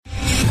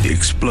The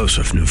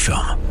explosive new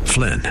film,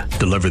 Flynn,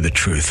 deliver the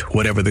truth,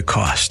 whatever the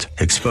cost,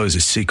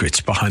 exposes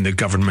secrets behind the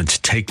government's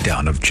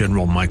takedown of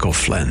General Michael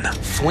Flynn.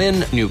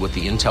 Flynn knew what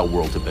the intel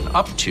world had been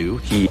up to.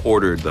 He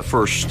ordered the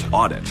first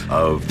audit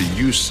of the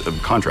use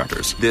of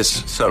contractors.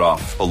 This set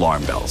off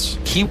alarm bells.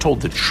 He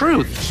told the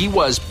truth. He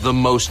was the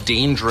most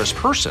dangerous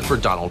person for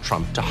Donald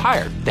Trump to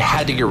hire. They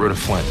had to get rid of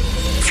Flynn.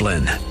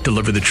 Flynn,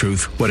 deliver the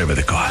truth, whatever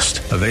the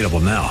cost. Available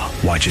now.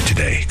 Watch it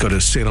today. Go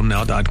to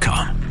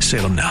salemnow.com.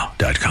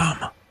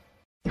 salemnow.com.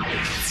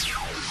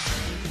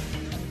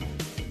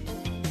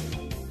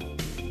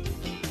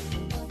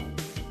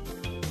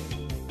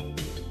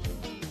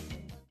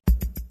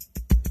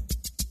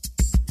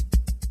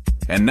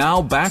 And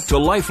now back to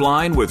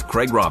Lifeline with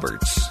Craig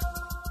Roberts.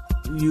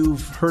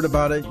 You've heard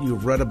about it,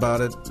 you've read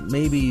about it,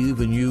 maybe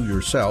even you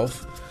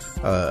yourself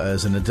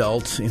as an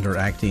adult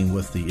interacting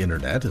with the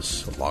internet,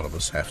 as a lot of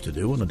us have to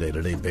do on a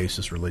day-to-day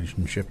basis,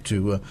 relationship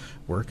to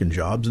work and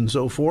jobs and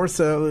so forth,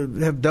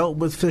 have dealt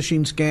with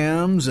phishing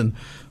scams and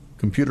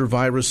computer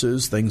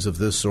viruses, things of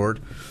this sort.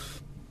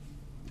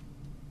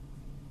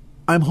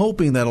 I'm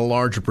hoping that a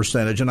larger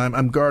percentage, and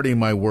I'm guarding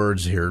my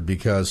words here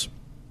because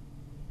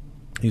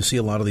you see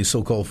a lot of these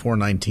so-called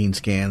 419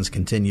 scans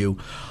continue.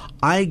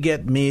 I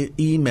get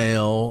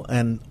email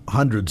and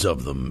hundreds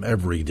of them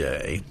every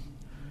day.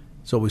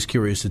 It's always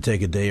curious to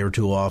take a day or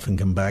two off and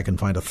come back and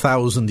find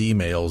 1,000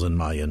 emails in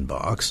my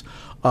inbox.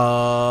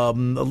 A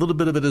little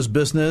bit of it is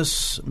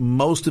business.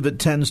 Most of it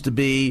tends to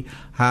be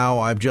how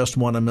I've just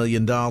won $1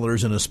 million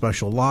in a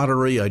special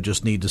lottery. I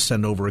just need to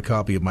send over a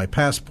copy of my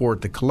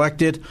passport to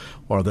collect it,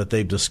 or that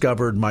they've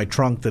discovered my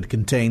trunk that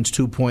contains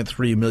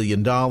 $2.3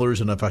 million,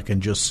 and if I can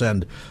just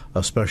send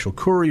a special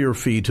courier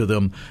fee to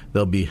them,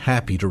 they'll be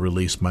happy to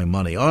release my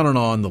money.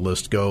 On the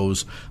list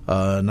goes.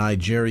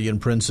 Nigerian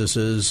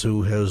princesses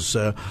who has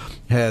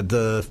had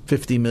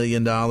 $50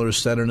 million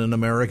set in an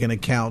American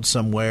account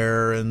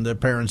somewhere, and their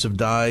parents have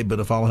died, but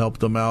if I'll help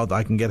them out,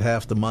 I can get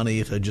half the money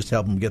if I just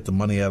help them get the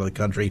money out of the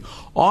country.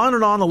 On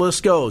and on the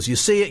list goes. You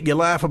see it, you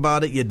laugh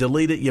about it, you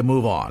delete it, you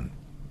move on.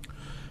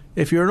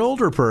 If you're an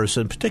older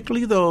person,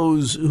 particularly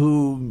those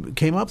who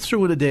came up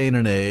through in a day and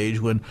an age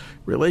when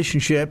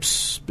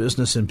relationships,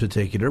 business in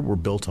particular, were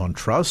built on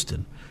trust,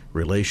 and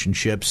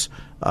relationships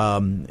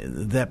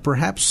that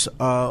perhaps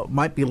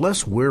might be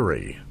less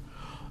wary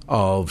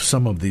of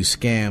some of these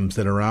scams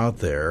that are out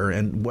there,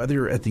 and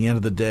whether at the end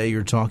of the day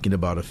you're talking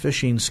about a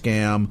phishing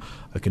scam,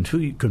 a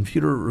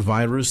computer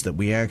virus that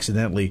we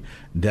accidentally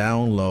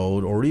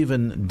download, or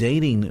even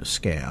dating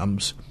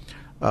scams,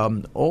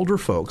 older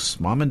folks,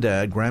 mom and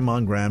dad, grandma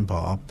and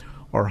grandpa,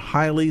 are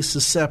highly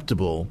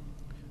susceptible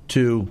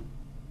to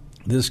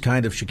this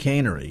kind of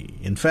chicanery.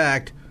 In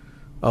fact,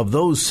 of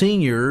those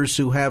seniors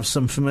who have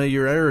some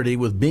familiarity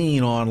with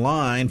being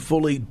online,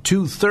 fully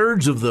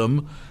 2/3 of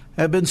them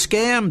have been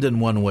scammed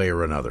in one way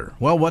or another.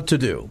 Well, what to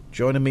do?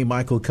 Joining me,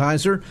 Michael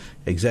Kaiser,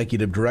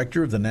 Executive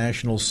Director of the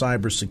National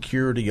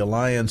Cybersecurity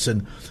Alliance.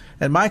 And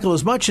Michael,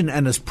 as much and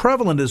as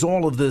prevalent as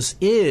all of this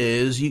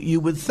is, you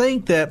would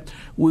think that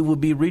we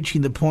would be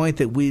reaching the point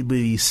that we'd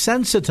be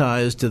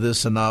sensitized to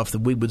this enough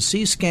that we would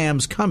see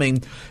scams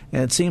coming,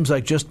 and it seems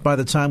like just by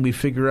the time we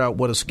figure out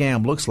what a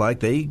scam looks like,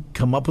 they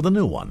come up with a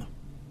new one.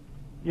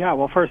 Yeah,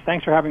 well, first,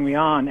 thanks for having me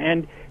on.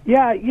 And,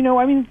 yeah,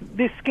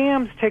 the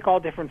scams take all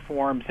different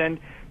forms, and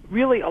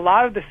really, a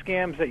lot of the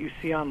scams that you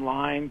see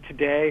online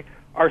today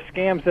are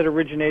scams that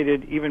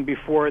originated even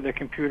before the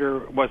computer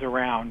was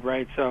around,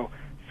 right? So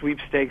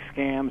sweepstakes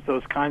scams,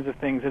 those kinds of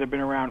things that have been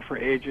around for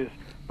ages.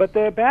 But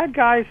the bad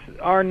guys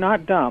are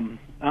not dumb.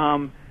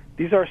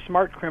 These are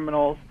smart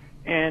criminals,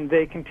 and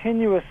they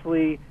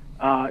continuously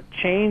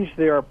change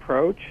their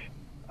approach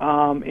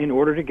in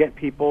order to get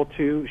people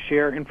to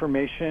share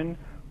information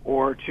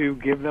or to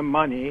give them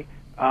money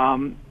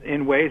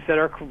in ways that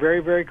are very,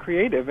 very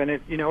creative, and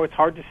it's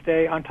hard to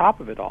stay on top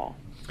of it all.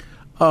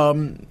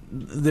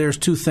 There's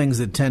two things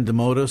that tend to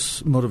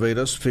motivate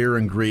us: fear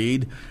and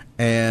greed,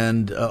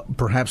 and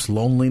perhaps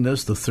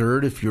loneliness, the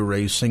third, if you're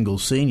a single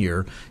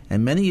senior.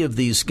 And many of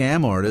these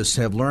scam artists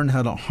have learned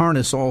how to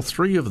harness all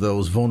three of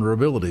those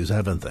vulnerabilities,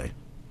 haven't they?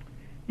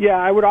 Yeah,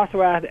 I would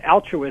also add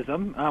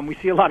altruism. We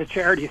see a lot of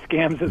charity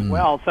scams as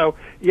well. So,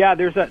 yeah,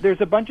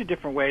 there's a bunch of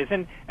different ways.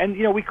 And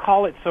we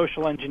call it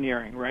social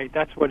engineering, right?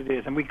 That's what it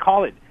is. And we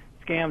call it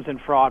scams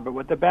and fraud. But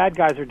what the bad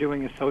guys are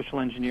doing is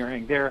social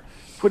engineering. They're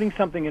putting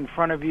something in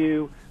front of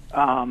you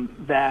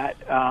that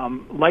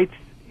lights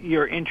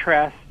your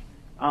interest,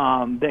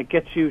 that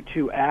gets you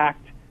to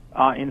act.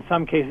 In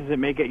some cases, it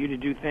may get you to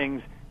do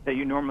things that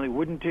you normally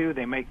wouldn't do.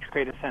 They may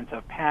create a sense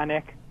of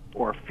panic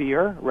or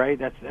fear, right?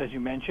 That's, as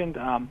you mentioned,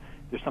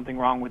 there's something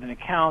wrong with an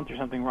account, there's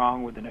something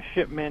wrong with a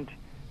shipment,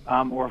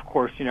 or, of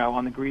course,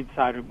 on the greed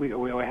side, we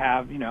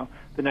have,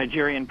 the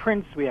Nigerian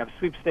prince, we have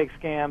sweepstakes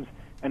scams,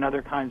 and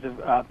other kinds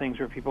of things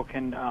where people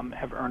can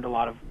have earned a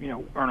lot of,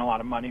 earn a lot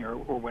of money or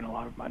win a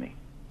lot of money.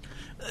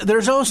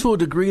 There's also a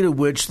degree to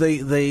which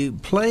they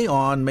play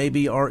on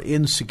maybe our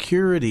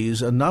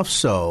insecurities, enough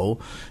so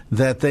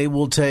that they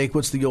will take,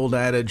 what's the old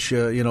adage,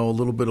 a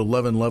little bit of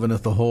leaven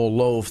leaveneth the whole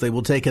loaf. They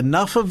will take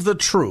enough of the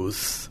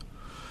truth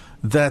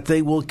that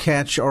they will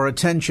catch our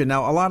attention.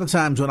 Now, a lot of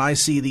times when I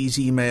see these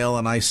email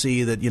and I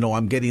see that,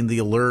 I'm getting the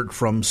alert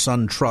from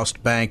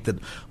SunTrust Bank that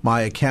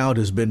my account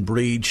has been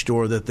breached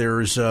or that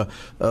there's a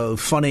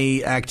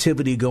funny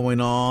activity going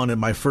on in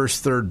my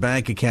First Third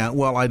bank account,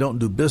 well, I don't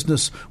do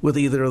business with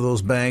either of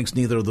those banks.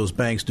 Neither of those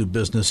banks do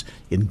business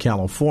in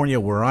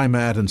California where I'm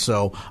at, and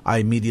so I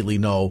immediately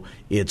know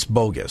it's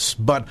bogus.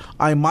 But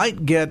I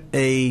might get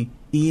a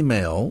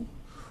email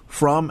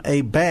from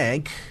a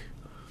bank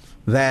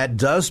that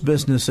does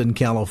business in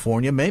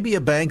California, maybe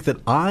a bank that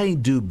I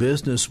do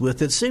business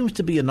with. It seems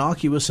to be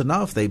innocuous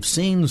enough. They've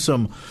seen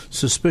some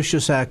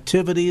suspicious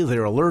activity.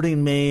 They're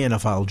alerting me, and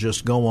if I'll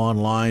just go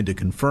online to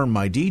confirm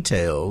my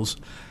details,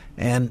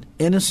 and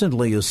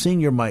innocently a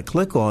senior might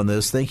click on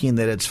this thinking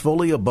that it's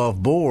fully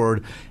above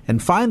board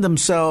and find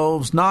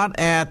themselves not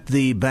at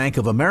the Bank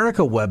of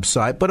America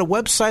website, but a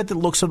website that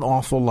looks an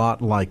awful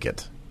lot like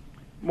it.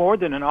 More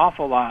than an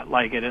awful lot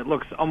like it. It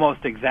looks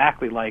almost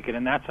exactly like it,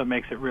 and that's what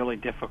makes it really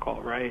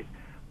difficult, right?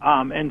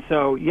 And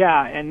so,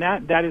 and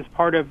that is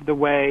part of the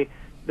way,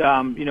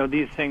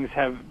 these things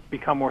have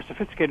become more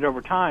sophisticated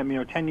over time.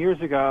 10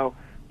 years ago,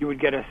 you would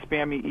get a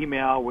spammy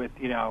email with,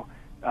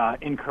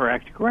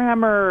 incorrect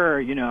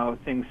grammar,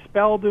 things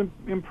spelled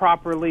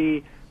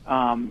improperly,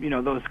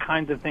 those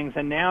kinds of things.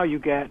 And now you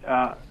get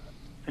an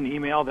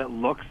email that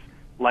looks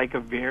like a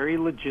very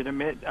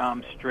legitimate,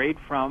 straight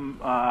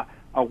from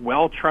a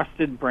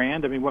well-trusted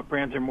brand. I mean, what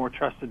brands are more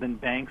trusted than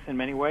banks in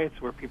many ways?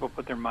 It's where people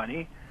put their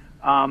money.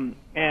 And,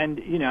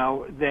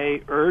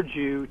 they urge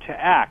you to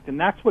act. And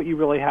that's what you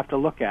really have to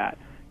look at.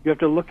 You have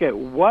to look at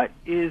what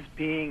is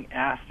being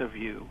asked of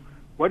you.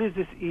 What is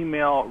this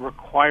email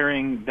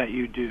requiring that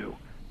you do?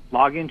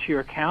 Log into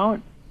your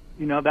account?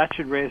 That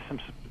should raise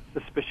some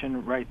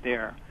suspicion right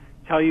there.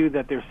 Tell you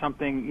that there's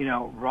something,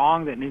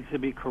 wrong that needs to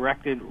be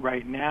corrected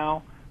right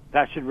now.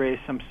 That should raise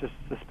some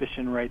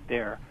suspicion right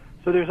there.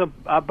 So there's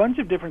a bunch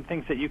of different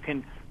things that you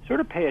can sort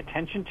of pay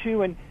attention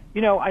to. And,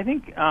 I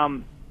think,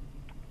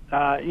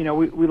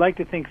 we like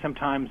to think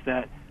sometimes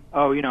that,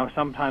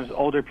 sometimes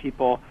older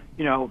people,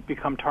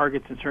 become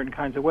targets in certain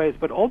kinds of ways.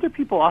 But older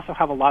people also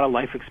have a lot of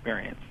life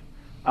experience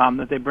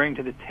that they bring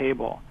to the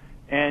table.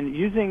 And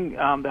using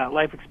that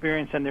life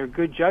experience and their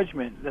good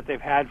judgment that they've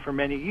had for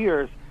many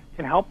years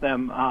can help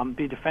them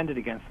be defended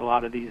against a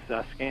lot of these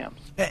scams.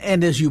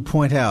 And as you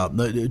point out,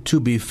 to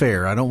be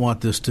fair, I don't want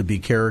this to be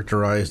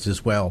characterized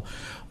as,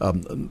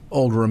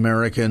 older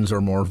Americans are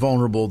more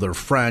vulnerable, they're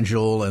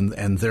fragile,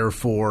 and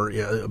therefore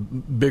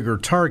bigger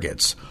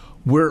targets.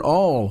 We're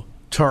all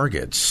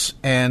targets,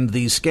 and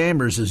these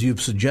scammers, as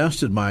you've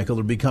suggested, Michael,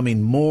 are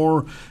becoming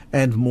more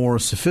and more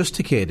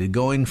sophisticated,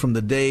 going from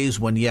the days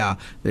when,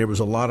 there was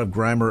a lot of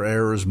grammar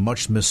errors,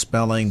 much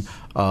misspelling,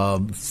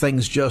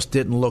 things just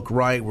didn't look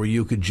right, where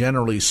you could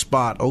generally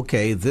spot,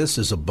 okay, this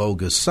is a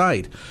bogus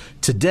site.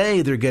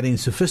 Today, they're getting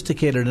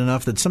sophisticated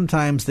enough that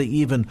sometimes they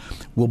even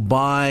will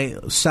buy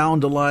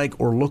sound-alike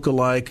or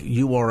look-alike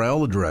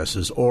URL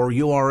addresses, or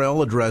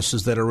URL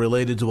addresses that are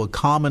related to a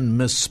common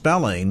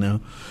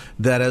misspelling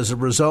that, as a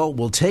result,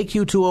 will take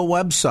you to a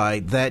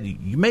website that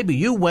maybe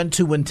you went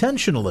to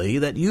intentionally,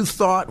 that you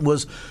thought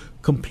was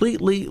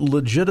completely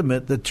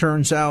legitimate, that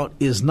turns out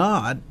is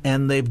not,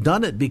 and they've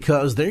done it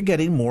because they're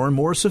getting more and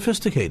more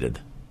sophisticated.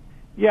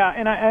 Yeah,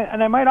 and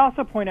I might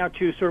also point out,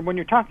 too, sort of when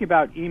you're talking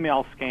about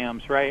email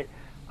scams, right,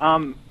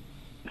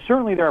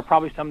 certainly there are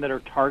probably some that are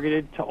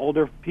targeted to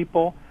older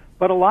people,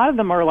 but a lot of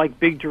them are like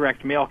big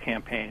direct mail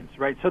campaigns,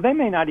 right? So they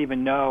may not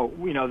even know,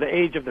 the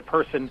age of the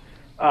person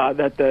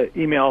that the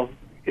email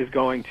is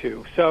going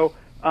to. So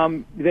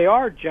they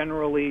are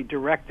generally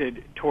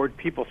directed toward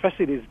people,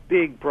 especially these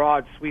big,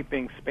 broad,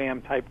 sweeping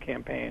spam-type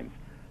campaigns.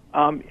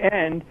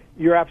 And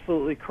you're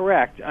absolutely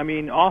correct. I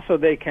mean, also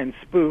they can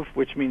spoof,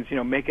 which means,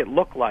 make it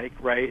look like,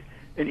 right,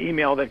 an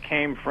email that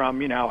came from,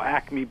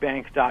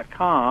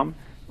 acmebank.com,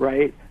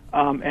 right,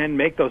 and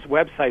make those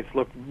websites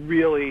look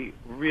really,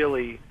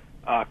 really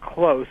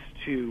close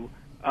to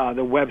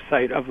the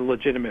website of the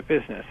legitimate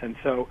business. And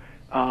so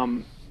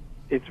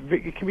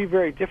it can be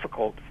very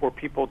difficult for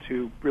people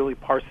to really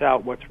parse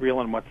out what's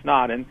real and what's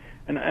not. And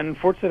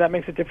unfortunately, that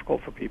makes it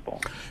difficult for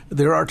people.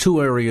 There are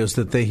two areas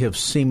that they have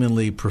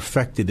seemingly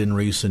perfected in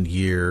recent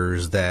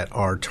years that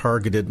are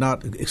targeted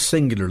not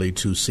singularly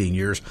to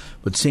seniors,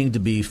 but seem to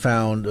be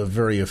found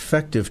very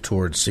effective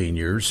towards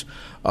seniors.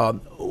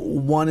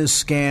 One is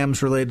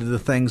scams related to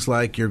things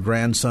like your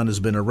grandson has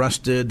been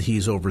arrested,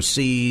 he's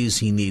overseas,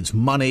 he needs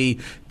money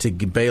to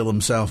bail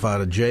himself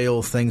out of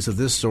jail, things of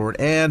this sort.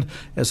 And,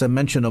 as I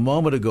mentioned a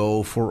moment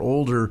ago, for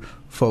older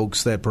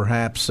folks that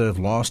perhaps have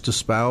lost a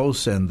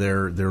spouse and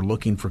they're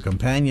looking for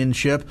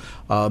companionship,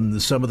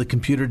 some of the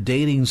computer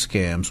dating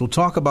scams. We'll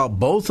talk about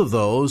both of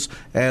those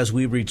as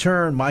we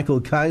return. Michael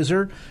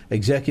Kaiser,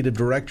 Executive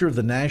Director of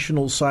the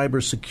National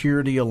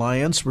Cybersecurity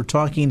Alliance. We're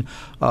talking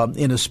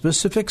in a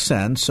specific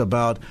sense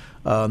about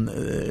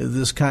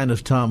this kind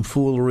of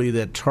tomfoolery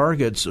that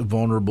targets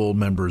vulnerable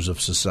members of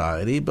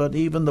society, but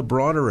even the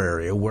broader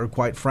area where,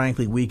 quite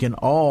frankly, we can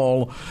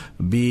all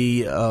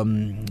be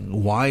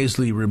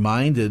wisely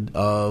reminded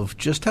of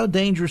just how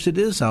dangerous it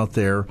is out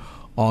there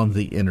on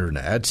the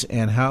Internet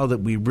and how that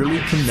we really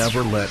can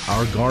never let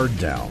our guard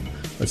down.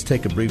 Let's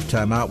take a brief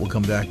time out. We'll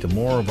come back to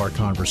more of our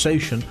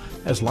conversation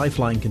as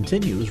Lifeline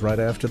continues right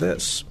after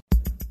this.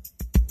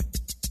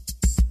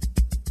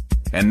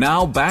 And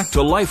now back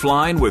to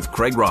Lifeline with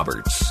Craig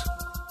Roberts.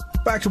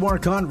 Back to our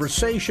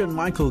conversation.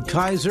 Michael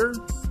Kaiser.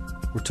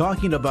 We're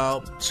talking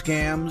about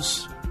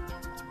scams,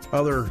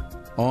 other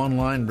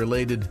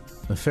online-related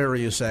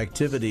nefarious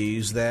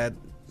activities that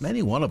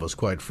any one of us,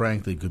 quite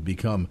frankly, could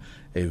become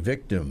a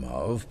victim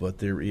of. But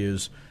there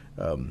is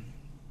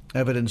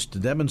evidence to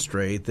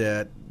demonstrate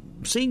that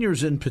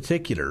seniors in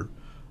particular,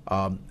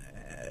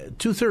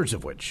 two-thirds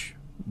of which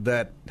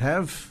that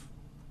have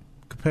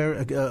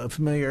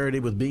familiarity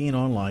with being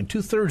online,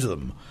 two-thirds of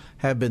them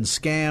have been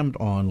scammed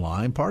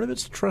online. Part of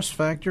it's the trust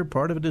factor.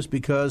 Part of it is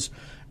because,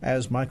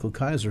 as Michael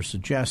Kaiser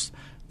suggests,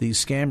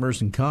 these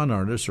scammers and con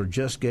artists are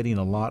just getting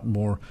a lot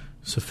more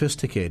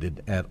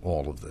sophisticated at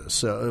all of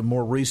this.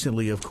 More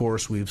recently, of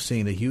course, we've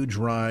seen a huge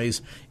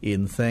rise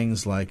in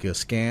things like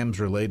scams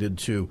related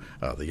to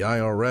the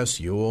IRS.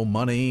 You owe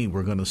money.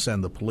 We're going to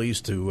send the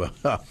police to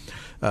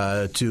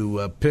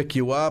pick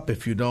you up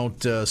if you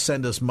don't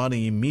send us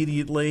money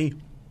immediately.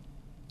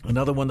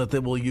 Another one that they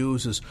will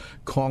use is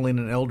calling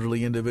an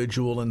elderly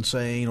individual and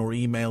saying, or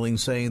emailing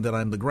saying that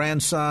I'm the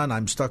grandson,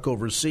 I'm stuck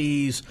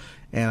overseas,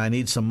 and I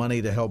need some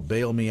money to help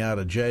bail me out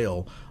of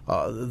jail.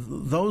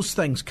 Those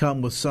things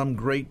come with some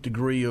great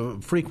degree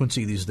of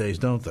frequency these days,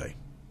 don't they?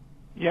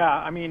 Yeah,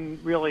 I mean,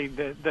 really,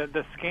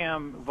 the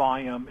scam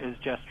volume is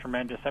just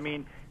tremendous. I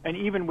mean, and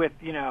even with,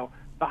 the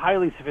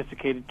highly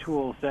sophisticated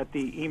tools that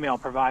the email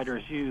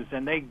providers use,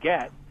 and they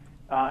get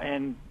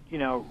and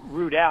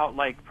root out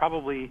like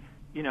probably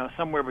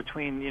somewhere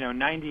between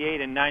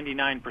 98 and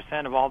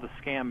 99% of all the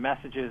scam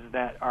messages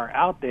that are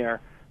out there.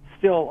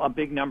 Still a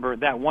big number.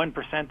 That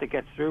 1% that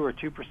gets through, or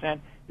 2%,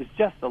 is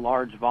just a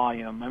large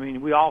volume. I mean,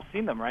 we all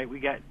see them, right?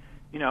 We get,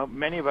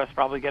 many of us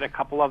probably get a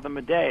couple of them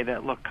a day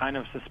that look kind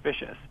of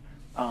suspicious,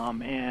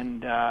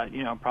 and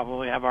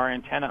probably have our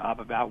antenna up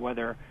about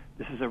whether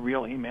this is a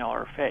real email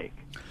or fake.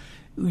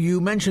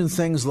 You mentioned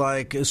things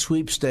like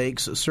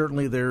sweepstakes.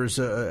 Certainly there's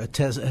a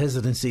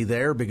hesitancy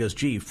there because,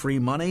 free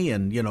money,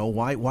 and,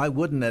 why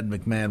wouldn't Ed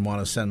McMahon want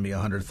to send me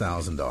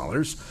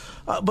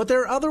 $100,000? But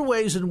there are other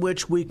ways in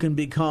which we can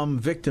become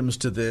victims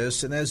to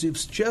this. And as you've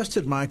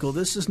suggested, Michael,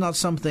 this is not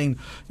something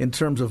in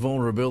terms of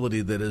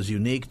vulnerability that is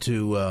unique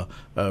to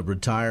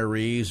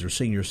retirees or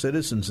senior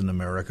citizens in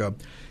America.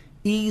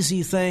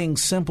 Easy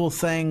things, simple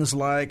things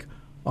like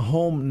a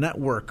home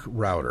network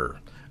router,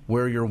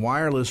 where your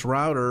wireless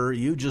router,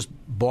 you just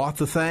bought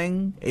the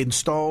thing,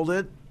 installed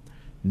it,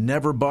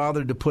 never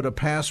bothered to put a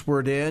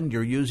password in.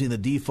 You're using the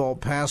default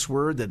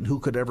password that who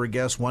could ever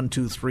guess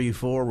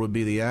 1234 would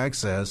be the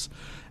access.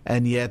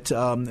 And yet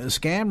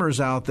scammers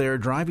out there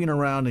driving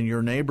around in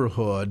your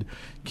neighborhood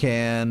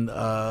can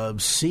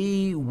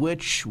see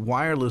which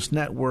wireless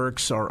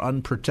networks are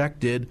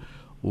unprotected,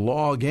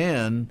 log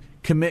in,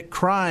 commit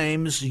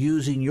crimes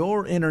using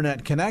your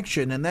internet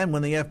connection, and then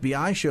when the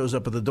FBI shows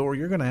up at the door,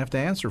 you're going to have to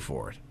answer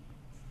for it.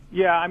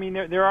 Yeah, I mean,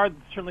 there are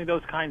certainly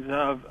those kinds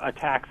of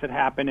attacks that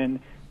happen,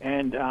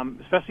 and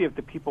especially if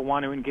the people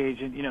want to engage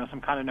in,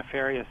 some kind of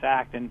nefarious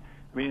act. And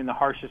I mean, in the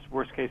harshest,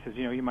 worst cases,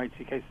 you might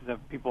see cases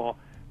of people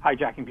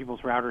hijacking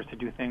people's routers to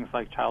do things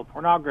like child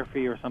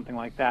pornography or something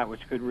like that,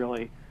 which could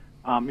really,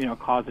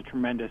 cause a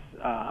tremendous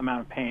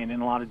amount of pain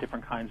in a lot of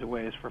different kinds of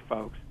ways for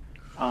folks.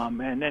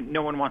 And then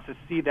no one wants to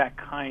see that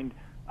kind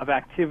of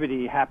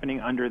activity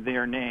happening under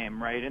their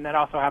name, right? And that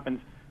also happens,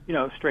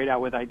 straight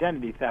out with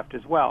identity theft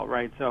as well,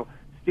 right? So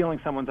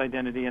stealing someone's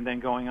identity and then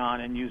going on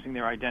and using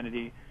their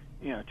identity,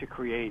 to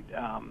create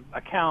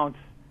accounts,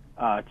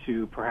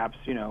 to perhaps,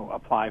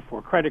 apply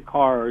for credit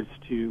cards,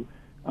 to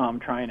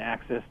try and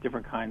access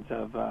different kinds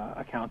of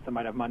accounts that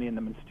might have money in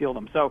them and steal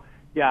them. So,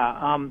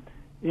 yeah,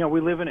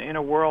 we live in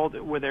a world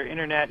where their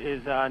internet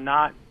is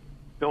not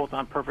built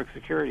on perfect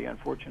security,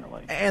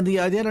 unfortunately. And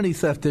the identity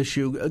theft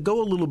issue,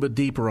 go a little bit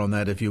deeper on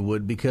that, if you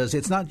would, because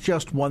it's not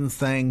just one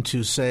thing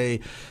to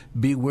say,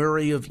 be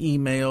wary of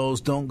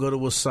emails, don't go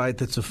to a site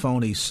that's a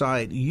phony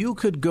site. You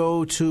could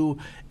go to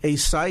a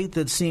site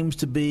that seems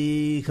to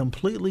be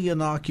completely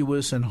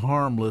innocuous and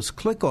harmless,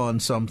 click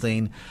on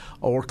something,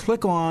 or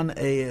click on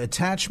an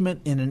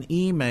attachment in an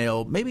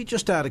email, maybe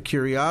just out of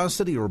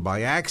curiosity or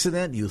by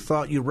accident. You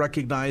thought you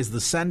recognized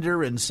the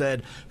sender and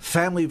said,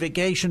 family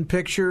vacation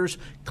pictures,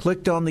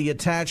 clicked on the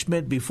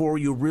attachment before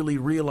you really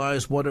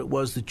realized what it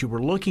was that you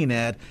were looking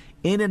at,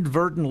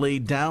 inadvertently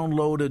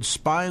downloaded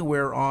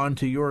spyware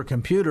onto your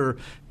computer.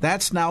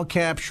 That's now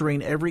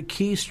capturing every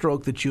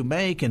keystroke that you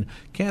make, and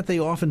can't they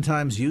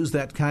oftentimes use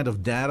that kind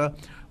of data,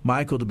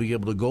 Michael, to be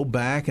able to go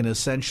back and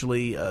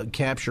essentially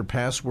capture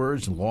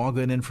passwords and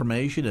login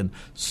information and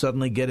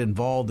suddenly get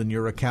involved in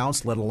your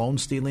accounts, let alone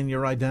stealing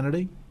your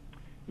identity?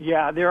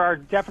 Yeah, there are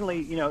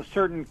definitely,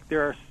 certain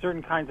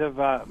kinds of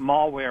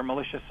malware,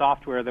 malicious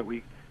software that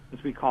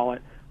as we call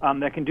it,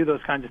 that can do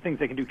those kinds of things.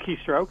 They can do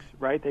keystrokes,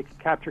 right? They can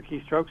capture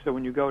keystrokes. So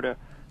when you go to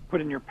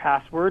put in your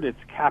password, it's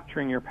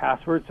capturing your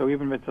password. So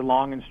even if it's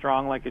long and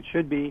strong like it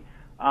should be,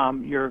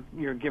 you're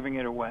giving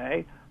it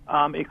away.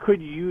 It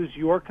could use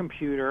your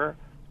computer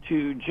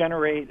to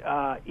generate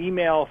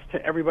emails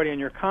to everybody on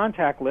your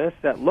contact list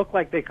that look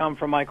like they come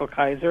from Michael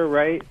Kaiser,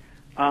 right?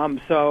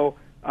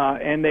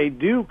 And they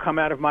do come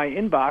out of my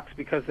inbox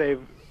because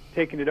they've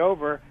taken it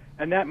over,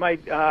 and that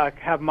might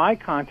have my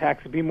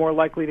contacts be more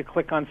likely to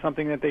click on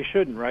something that they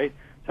shouldn't, right?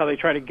 So they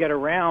try to get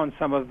around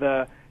some of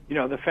the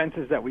the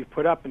fences that we've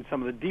put up and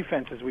some of the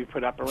defenses we've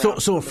put up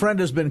around. So a friend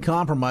has been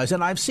compromised,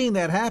 and I've seen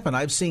that happen.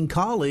 I've seen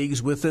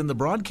colleagues within the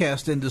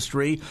broadcast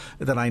industry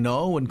that I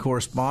know and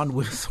correspond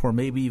with, or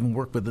maybe even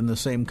work within the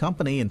same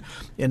company, and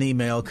an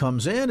email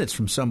comes in. It's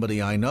from somebody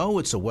I know.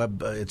 It's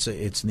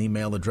it's an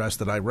email address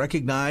that I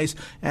recognize,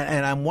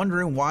 and I'm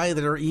wondering why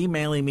they're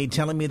emailing me,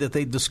 telling me that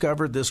they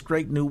discovered this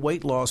great new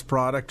weight loss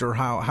product or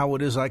how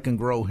it is I can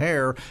grow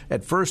hair.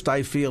 At first,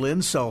 I feel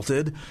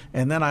insulted,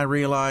 and then I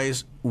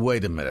realize,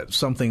 wait a minute,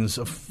 something's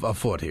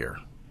afoot here.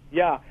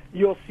 Yeah,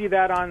 you'll see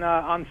that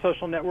on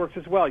social networks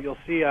as well. You'll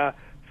see a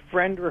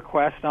friend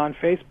request on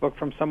Facebook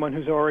from someone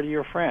who's already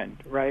your friend,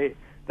 right?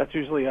 That's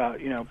usually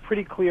a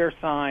pretty clear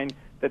sign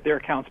that their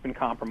account's been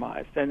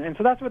compromised. And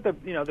so that's what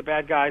the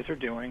bad guys are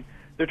doing.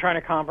 They're trying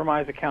to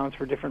compromise accounts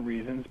for different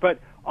reasons. But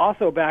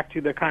also back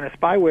to the kind of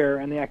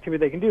spyware and the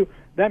activity they can do,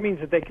 that means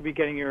that they could be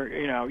getting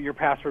your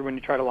password when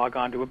you try to log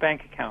on to a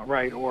bank account,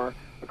 right, or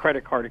a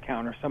credit card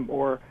account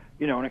or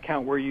an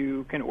account where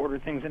you can order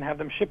things and have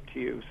them shipped to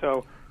you.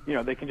 So,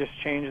 they can just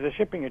change the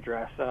shipping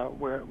address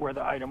where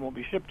the item will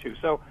be shipped to.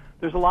 So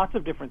there's lots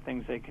of different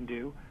things they can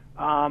do.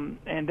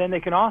 And then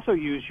they can also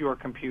use your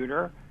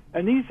computer.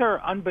 And these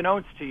are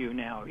unbeknownst to you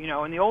now.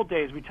 In the old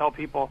days, we tell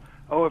people,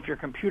 if your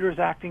computer's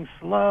acting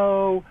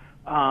slow,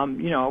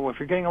 if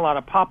you're getting a lot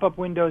of pop-up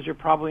windows, you're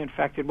probably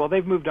infected. Well,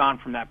 they've moved on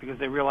from that because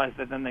they realize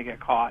that then they get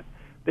caught.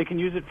 They can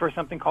use it for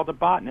something called a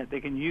botnet.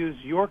 They can use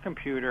your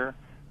computer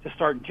to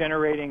start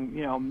generating,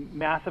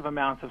 massive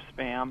amounts of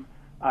spam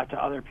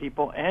to other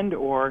people, and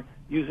or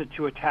use it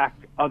to attack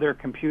other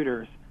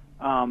computers,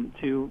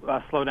 to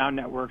slow down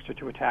networks or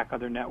to attack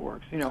other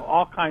networks.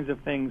 All kinds of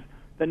things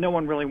that no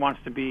one really wants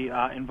to be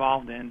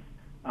involved in,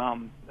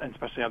 and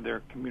especially have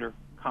their computer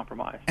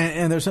compromised.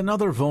 And there's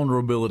another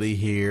vulnerability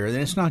here, and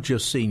it's not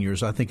just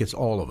seniors. I think it's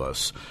all of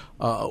us.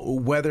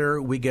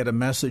 Whether we get a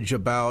message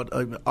about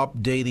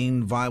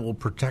updating viral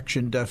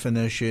protection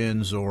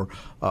definitions or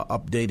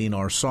updating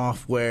our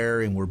software,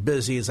 and we're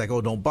busy, it's like,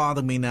 don't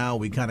bother me now.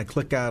 We kind of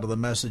click out of the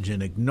message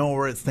and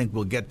ignore it, think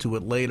we'll get to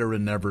it later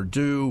and never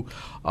do.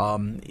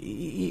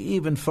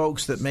 Even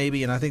folks that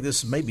maybe, and I think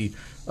this may be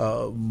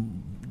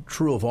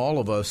true of all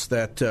of us,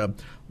 that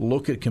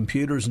look at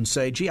computers and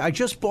say, gee, I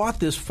just bought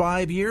this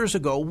 5 years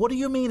ago. What do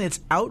you mean it's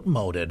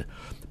outmoded?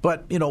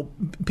 But,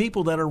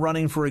 people that are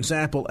running, for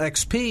example,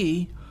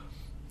 XP,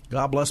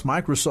 God bless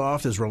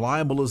Microsoft, as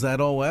reliable as that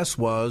OS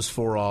was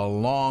for a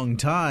long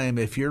time,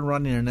 if you're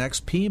running an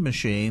XP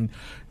machine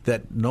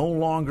that no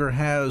longer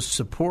has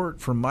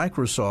support from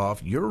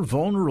Microsoft, you're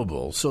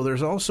vulnerable. So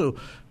there's also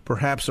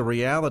perhaps a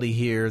reality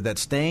here that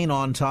staying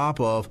on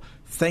top of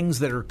things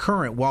that are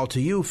current, while to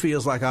you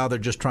feels like, they're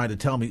just trying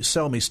to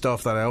sell me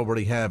stuff that I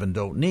already have and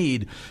don't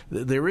need,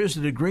 there is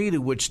a degree to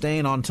which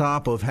staying on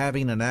top of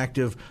having an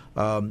active,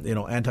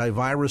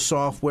 antivirus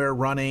software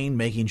running,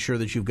 making sure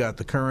that you've got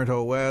the current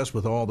OS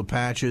with all the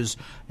patches,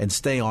 and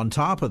stay on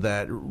top of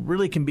that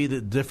really can be the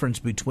difference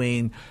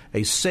between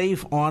a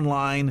safe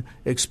online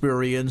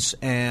experience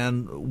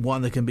and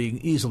one that can be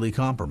easily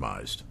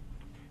compromised.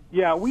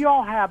 Yeah, we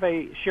all have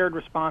a shared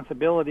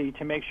responsibility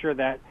to make sure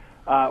that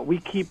we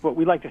keep what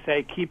we like to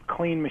say, keep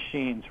clean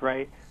machines,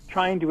 right?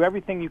 Try and do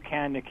everything you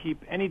can to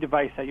keep any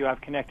device that you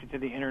have connected to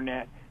the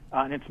Internet.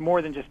 And it's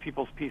more than just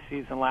people's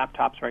PCs and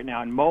laptops right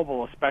now, and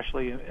mobile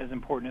especially is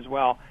important as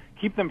well.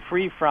 Keep them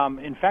free from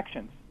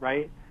infections,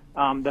 right?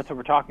 That's what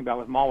we're talking about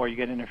with malware. You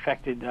get an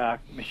infected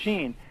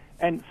machine.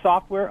 And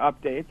software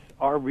updates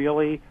are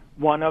really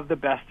one of the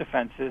best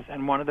defenses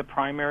and one of the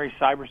primary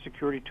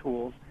cybersecurity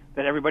tools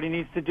that everybody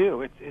needs to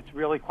do. It's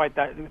really quite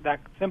that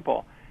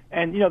simple.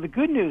 And, the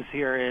good news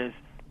here is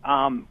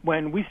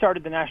when we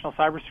started the National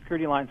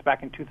Cybersecurity Alliance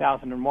back in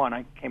 2001,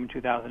 I came in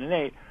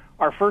 2008,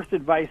 our first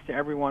advice to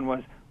everyone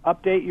was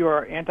update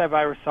your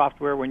antivirus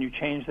software when you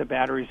change the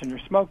batteries in your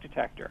smoke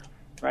detector,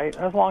 right?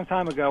 That was a long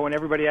time ago when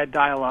everybody had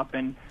dial-up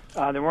and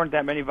there weren't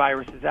that many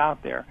viruses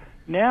out there.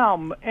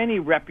 Now, any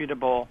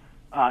reputable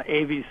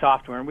AV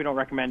software, and we don't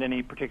recommend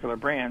any particular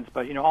brands,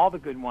 but, all the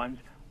good ones,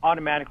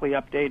 automatically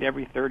update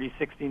every 30,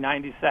 60,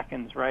 90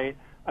 seconds, right,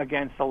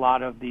 against a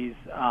lot of these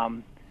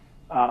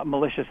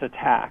malicious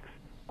attacks.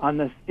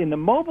 In the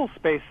mobile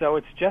space, though,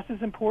 it's just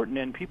as important,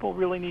 and people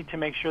really need to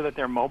make sure that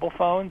their mobile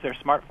phones, their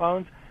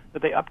smartphones,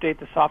 that they update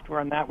the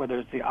software on that, whether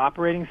it's the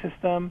operating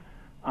system,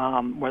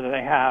 whether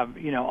they have,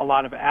 a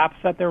lot of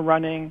apps that they're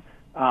running.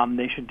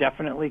 They should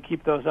definitely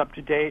keep those up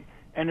to date.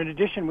 And in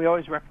addition, we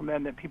always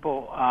recommend that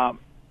people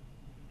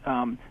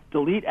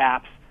delete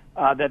apps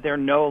that they're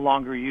no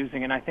longer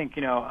using. And I think,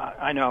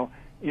 I know,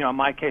 in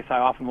my case, I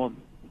often will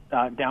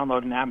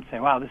download an app and say,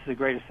 wow, this is the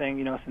greatest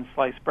thing, since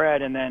sliced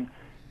bread. And then,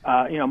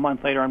 a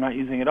month later, I'm not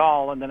using it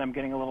all. And then I'm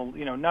getting a little,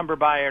 number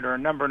by it or a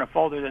number in a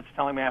folder that's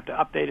telling me I have to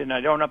update it. And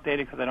I don't update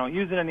it because I don't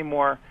use it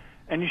anymore.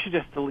 And you should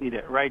just delete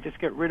it, right? Just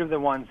get rid of the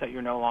ones that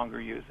you're no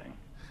longer using.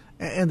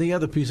 And the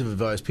other piece of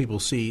advice, people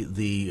see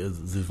the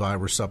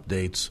virus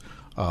updates,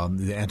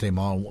 the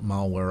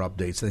anti-malware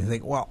updates, and they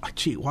think, well,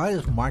 gee, why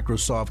does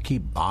Microsoft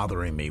keep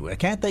bothering me?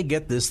 Can't they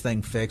get this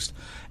thing fixed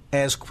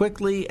as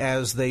quickly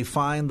as they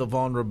find the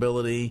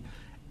vulnerability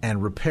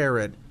and repair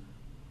it?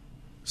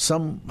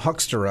 Some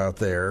huckster out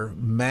there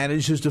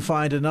manages to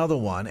find another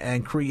one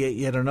and create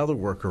yet another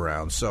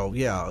workaround. So,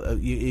 yeah,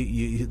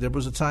 there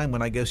was a time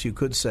when I guess you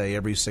could say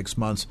every 6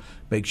 months,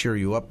 make sure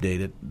you update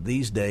it.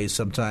 These days,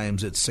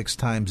 sometimes it's 6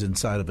 times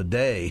inside of a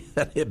day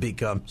that it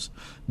becomes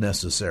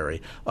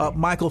necessary.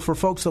 Michael, for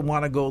folks that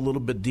want to go a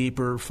little bit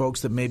deeper,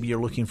 folks that maybe are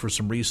looking for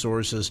some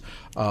resources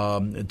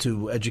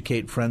to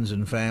educate friends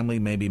and family,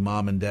 maybe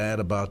mom and dad,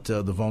 about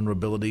the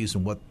vulnerabilities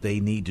and what they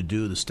need to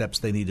do, the steps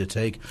they need to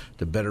take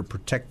to better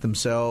protect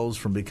themselves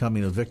from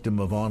becoming a victim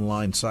of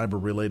online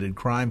cyber-related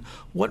crime,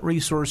 what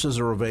resources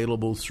are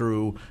available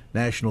through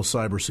National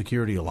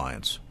Cybersecurity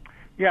Alliance?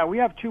 Yeah, we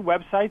have 2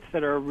 websites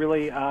that are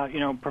really,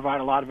 provide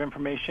a lot of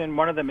information.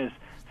 One of them is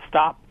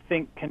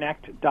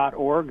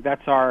stopthinkconnect.org.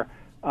 That's our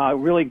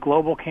really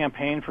global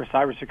campaign for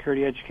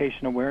cybersecurity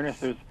education awareness.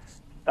 There's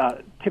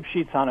tip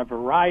sheets on a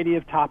variety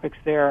of topics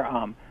there,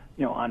 on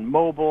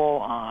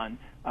mobile, on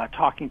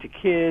talking to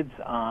kids,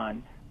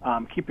 on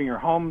keeping your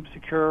home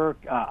secure,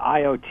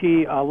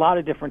 IoT, a lot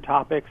of different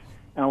topics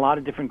and a lot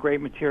of different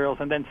great materials.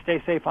 And then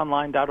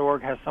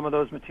StaySafeOnline.org has some of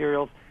those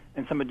materials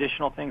and some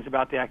additional things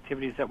about the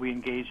activities that we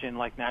engage in,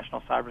 like National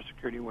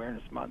Cybersecurity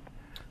Awareness Month.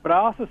 But I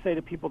also say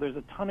to people, there's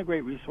a ton of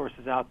great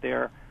resources out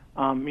there.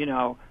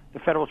 The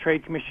Federal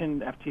Trade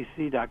Commission,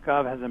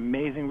 FTC.gov, has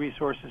amazing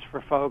resources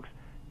for folks.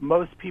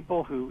 Most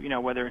people who,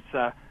 whether it's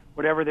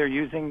whatever they're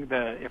using,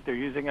 if they're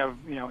using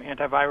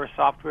antivirus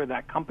software,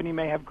 that company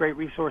may have great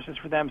resources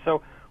for them.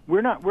 So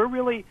we're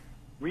really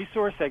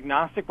resource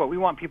agnostic. What we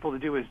want people to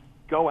do is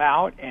go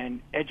out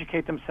and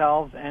educate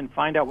themselves and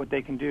find out what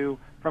they can do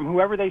from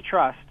whoever they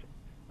trust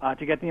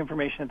to get the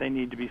information that they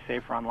need to be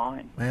safer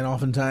online. And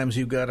oftentimes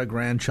you've got a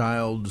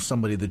grandchild,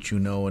 somebody that you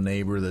know, a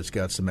neighbor that's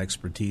got some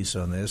expertise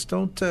on this.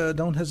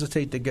 Don't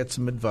hesitate to get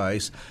some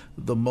advice.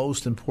 The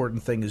most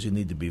important thing is you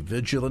need to be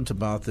vigilant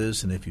about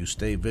this, and if you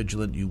stay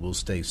vigilant, you will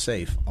stay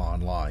safe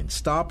online.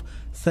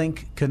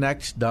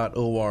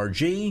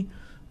 StopThinkConnect.org.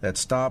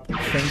 That's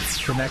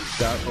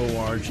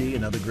StopThinkConnect.org.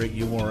 Another great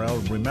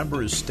URL,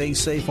 remember, is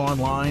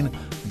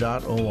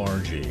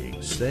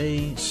StaySafeOnline.org.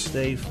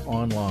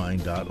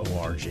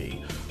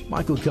 StaySafeOnline.org.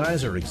 Michael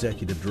Kaiser,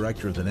 Executive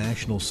Director of the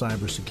National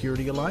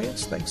Cybersecurity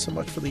Alliance, thanks so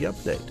much for the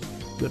update.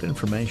 Good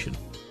information.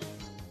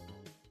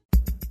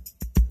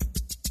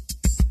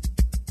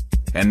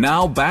 And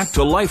now back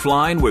to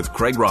Lifeline with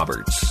Craig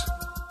Roberts.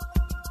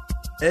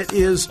 It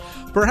is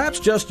perhaps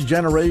just a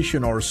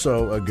generation or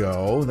so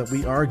ago that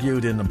we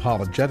argued in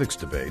apologetics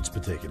debates,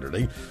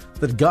 particularly,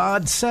 that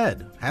God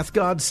said. Hath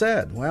God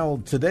said?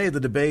 Well, today the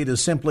debate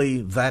is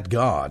simply that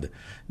God,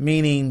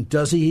 meaning,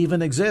 does he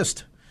even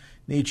exist?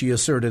 Nietzsche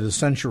asserted a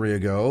century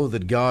ago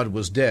that God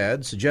was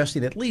dead,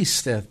 suggesting at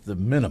least at the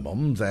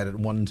minimum that at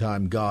one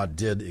time God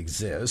did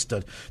exist.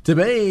 But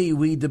today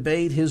we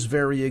debate his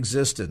very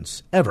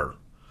existence, ever.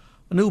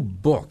 A new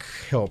book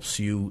helps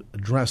you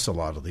address a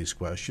lot of these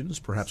questions,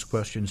 perhaps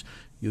questions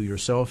you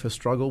yourself have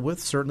struggled with,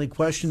 certainly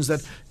questions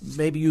that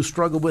maybe you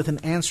struggle with in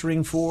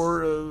answering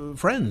for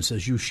friends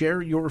as you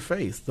share your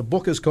faith. The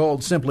book is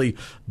called simply,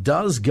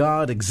 Does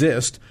God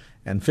Exist?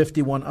 And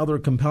 51 other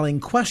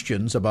compelling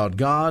questions about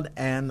God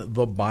and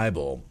the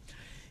Bible.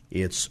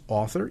 Its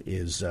author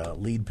is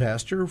lead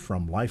pastor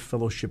from Life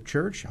Fellowship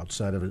Church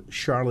outside of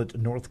Charlotte,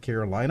 North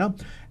Carolina,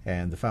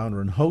 and the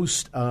founder and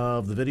host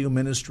of the video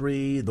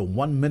ministry, The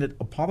 1 Minute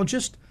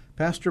Apologist,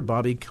 Pastor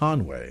Bobby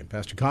Conway.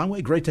 Pastor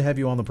Conway, great to have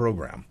you on the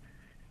program.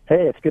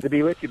 Hey, it's good to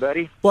be with you,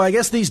 buddy. Well, I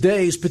guess these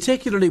days,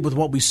 particularly with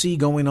what we see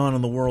going on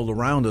in the world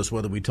around us,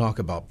 whether we talk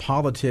about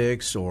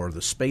politics or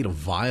the spate of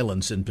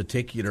violence in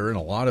particular, and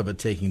a lot of it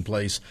taking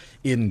place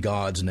in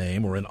God's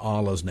name or in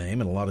Allah's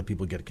name, and a lot of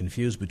people get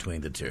confused between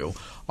the two,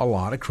 a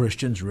lot of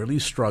Christians really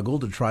struggle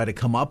to try to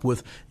come up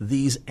with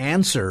these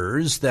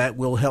answers that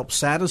will help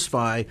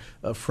satisfy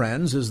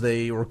friends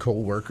or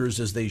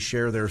co-workers as they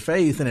share their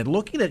faith. And in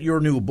looking at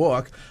your new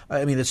book,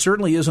 I mean, it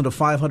certainly isn't a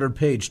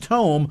 500-page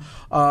tome.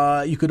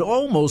 You could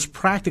almost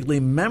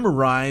practically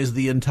memorize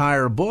the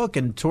entire book,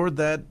 and toward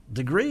that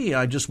degree,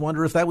 I just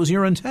wonder if that was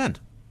your intent.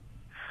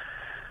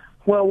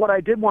 Well, what I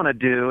did want to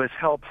do is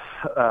help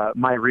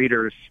my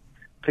readers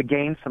to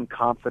gain some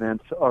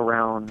confidence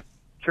around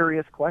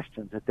curious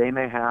questions that they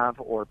may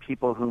have or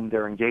people whom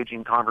they're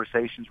engaging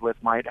conversations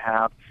with might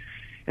have.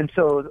 And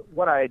so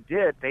what I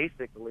did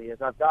basically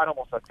is I've got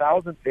almost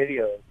 1,000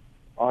 videos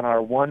on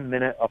our 1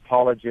 Minute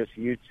Apologist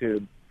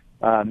YouTube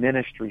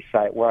ministry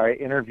site where I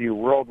interview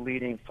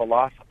world-leading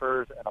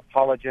philosophers and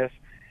apologists,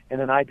 and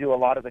then I do a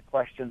lot of the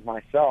questions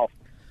myself.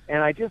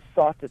 And I just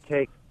sought to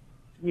take,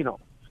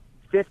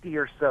 50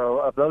 or so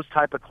of those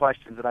type of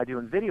questions that I do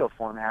in video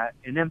format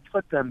and then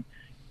put them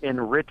in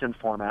written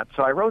format.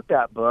 So I wrote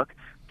that book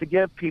to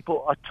give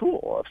people a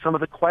tool of some of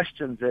the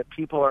questions that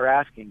people are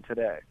asking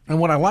today. And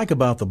what I like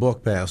about the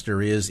book,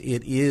 Pastor, is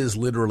it is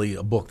literally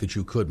a book that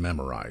you could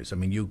memorize. I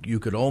mean, you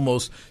could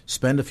almost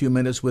spend a few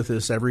minutes with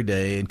this every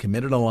day and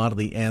committed a lot of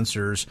the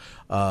answers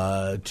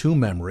to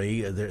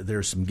memory.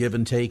 There's some give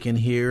and take in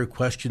here,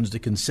 questions to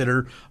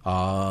consider,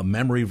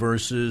 memory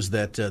verses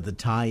that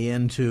tie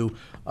into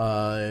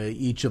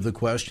each of the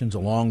questions,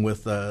 along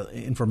with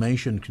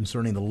information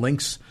concerning the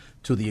links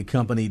to the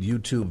accompanied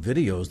YouTube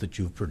videos that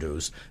you've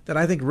produced that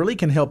I think really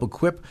can help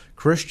equip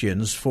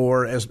Christians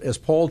for, as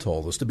Paul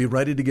told us, to be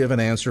ready to give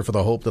an answer for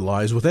the hope that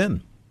lies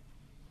within.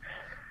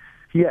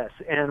 Yes,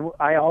 and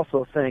I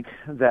also think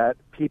that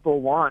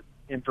people want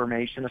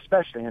information,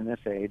 especially in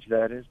this age,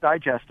 that is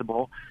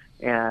digestible,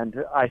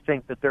 and I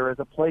think that there is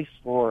a place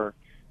for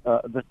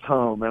the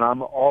tome, and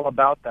I'm all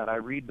about that. I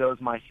read those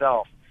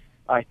myself.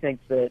 I think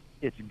that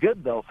it's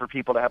good, though, for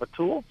people to have a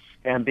tool,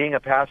 and being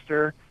a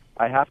pastor,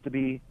 I have to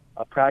be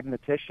a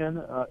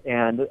pragmatician,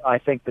 and I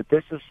think that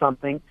this is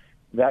something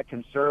that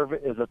can serve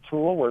as a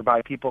tool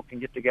whereby people can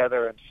get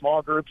together in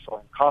small groups or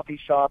in coffee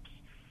shops,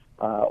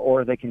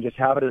 or they can just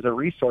have it as a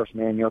resource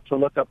manual to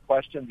look up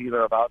questions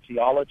either about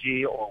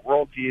theology or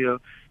worldview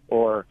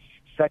or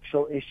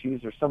sexual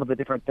issues or some of the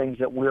different things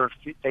that we're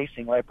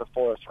facing right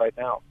before us right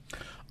now.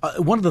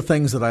 One of the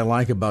things that I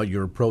like about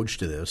your approach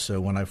to this,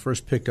 when I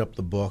first picked up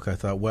the book, I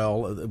thought,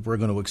 well, we're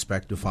going to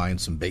expect to find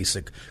some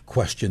basic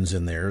questions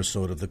in there,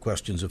 sort of the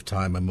questions of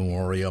time and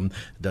memoriam.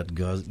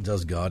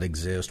 Does God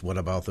exist? What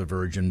about the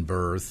virgin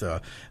birth?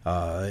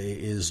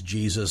 Is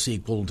Jesus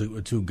equal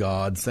to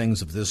God?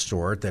 Things of this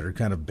sort that are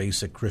kind of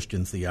basic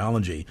Christian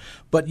theology.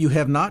 But you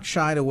have not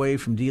shied away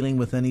from dealing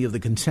with any of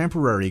the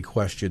contemporary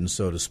questions,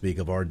 so to speak,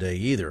 of our day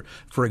either.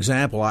 For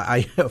example,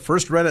 I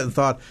first read it and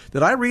thought,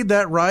 did I read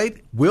that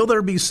right? Will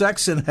there be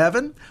sex in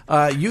heaven?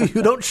 You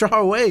don't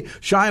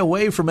shy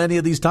away from any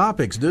of these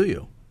topics, do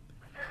you?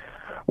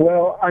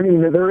 Well, I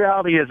mean, the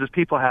reality is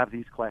people have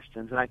these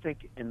questions, and I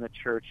think in the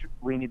church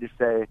we need to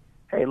say,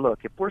 hey,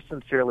 look, if we're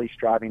sincerely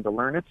striving to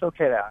learn, it's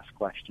okay to ask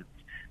questions.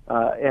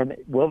 And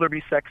will there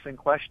be sex in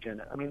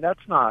question? I mean,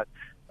 that's not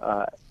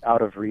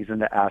out of reason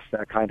to ask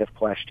that kind of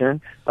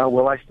question.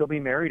 Will I still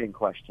be married in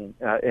question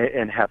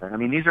in heaven? I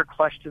mean, these are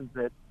questions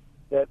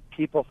that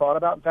people thought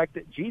about. In fact,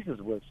 that Jesus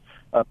was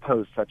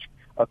posed such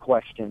a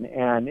question,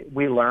 and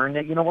we learn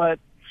that, you know what,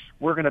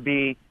 we're going to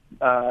be,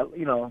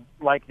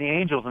 like the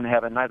angels in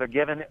heaven, neither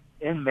given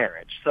in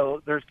marriage.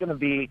 So there's going to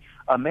be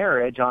a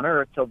marriage on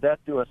earth till death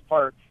do us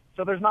part.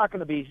 So there's not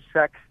going to be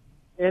sex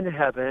in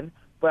heaven,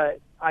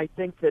 but I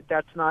think that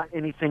that's not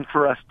anything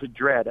for us to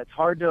dread. It's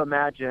hard to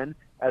imagine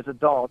as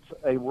adults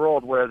a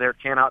world where there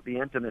cannot be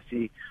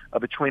intimacy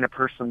between a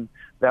person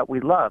that we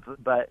love,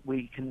 but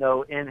we can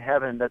know in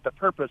heaven that the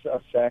purpose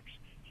of sex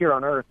here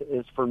on earth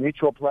is for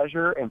mutual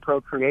pleasure and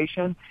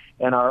procreation,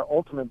 and our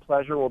ultimate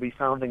pleasure will be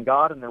found in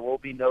God, and there will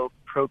be no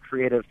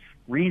procreative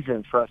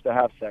reason for us to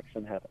have sex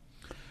in heaven.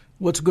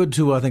 What's good,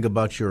 too, I think,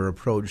 about your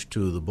approach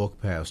to the book,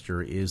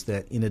 Pastor, is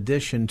that in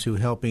addition to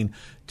helping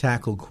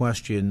tackle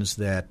questions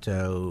that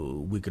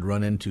we could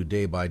run into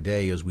day by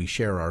day as we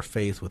share our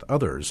faith with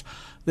others,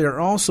 there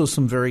are also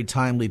some very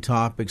timely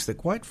topics that,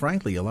 quite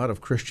frankly, a lot of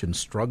Christians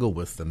struggle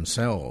with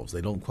themselves. They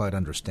don't quite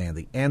understand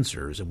the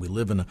answers, and we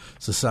live in a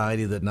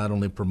society that not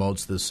only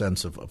promotes this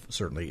sense of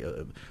certainly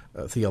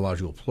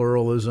theological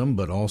pluralism,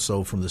 but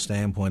also from the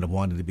standpoint of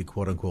wanting to be,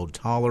 quote-unquote,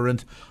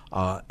 tolerant,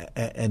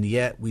 and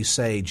yet we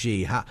say,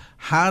 gee,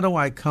 how do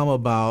I come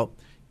about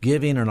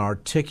giving an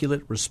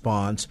articulate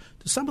response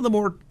to some of the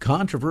more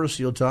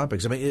controversial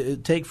topics? I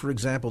mean, take, for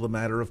example, the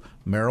matter of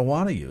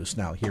marijuana use.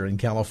 Now, here in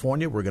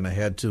California, we're going to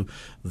head to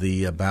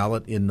the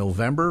ballot in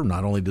November,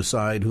 not only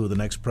decide who the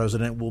next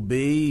president will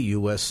be,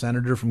 U.S.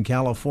 Senator from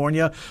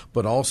California,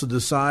 but also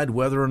decide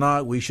whether or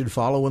not we should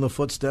follow in the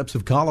footsteps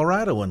of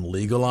Colorado and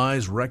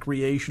legalize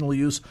recreational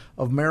use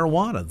of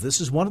marijuana.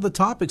 This is one of the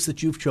topics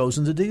that you've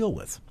chosen to deal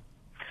with.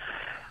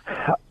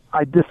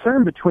 I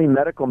discern between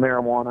medical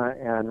marijuana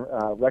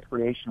and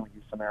recreational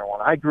use of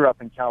marijuana. I grew up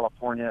in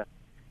California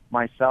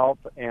myself,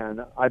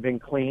 and I've been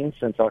clean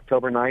since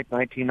October 9th,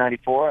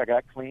 1994. I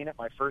got clean at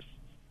my first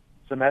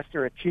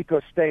semester at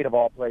Chico State, of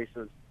all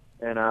places.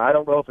 And I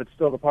don't know if it's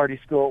still the party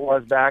school it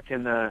was back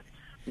in the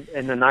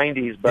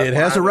 90s. But it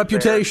has a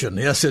reputation.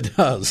 There, yes, it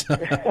does.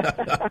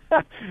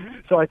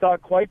 So I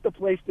thought quite the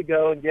place to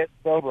go and get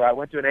sober. I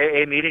went to an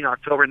AA meeting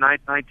October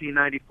 9th,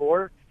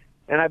 1994.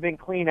 And I've been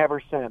clean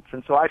ever since.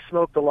 And so I've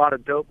smoked a lot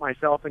of dope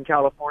myself in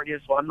California,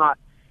 so I'm not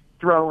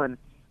throwing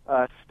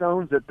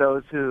stones at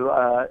those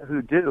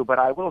who do. But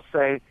I will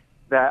say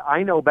that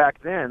I know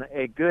back then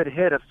a good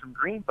hit of some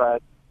green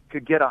bud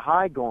could get a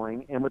high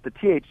going. And with the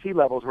THC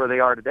levels where they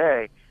are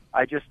today,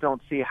 I just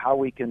don't see how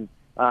we can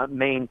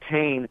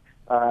maintain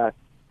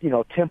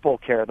temple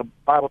care. The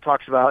Bible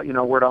talks about,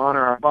 we're to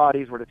honor our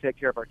bodies, we're to take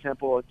care of our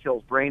temple. It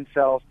kills brain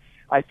cells.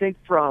 I think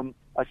from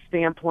a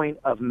standpoint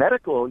of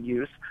medical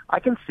use, I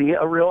can see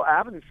a real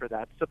avenue for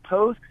that.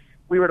 Suppose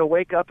we were to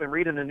wake up and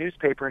read in the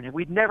newspaper and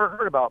we'd never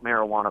heard about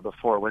marijuana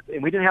before,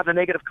 and we didn't have the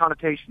negative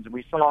connotations, and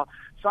we saw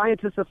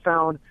scientists have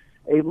found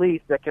a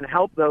leaf that can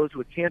help those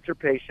with cancer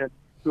patients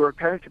who are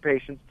cancer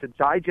patients to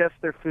digest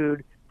their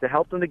food, to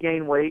help them to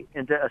gain weight,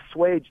 and to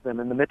assuage them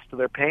in the midst of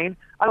their pain.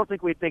 I don't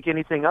think we'd think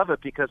anything of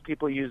it because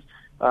people use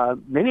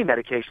many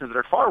medications that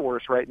are far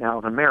worse right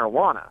now than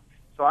marijuana.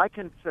 So I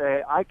can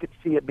say I could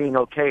see it being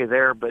okay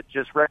there, but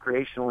just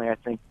recreationally, I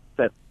think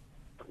that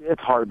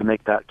it's hard to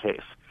make that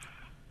case.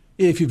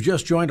 If you've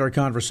just joined our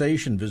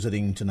conversation,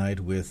 visiting tonight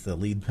with the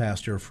lead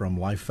pastor from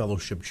Life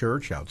Fellowship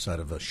Church outside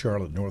of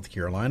Charlotte, North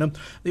Carolina,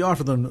 the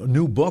author of the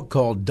new book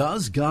called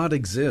Does God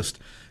Exist?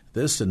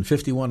 This and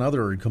 51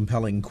 other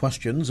compelling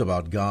questions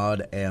about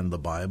God and the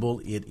Bible.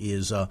 It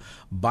is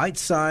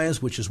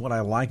bite-sized, which is what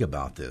I like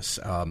about this.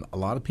 A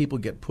lot of people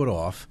get put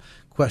off.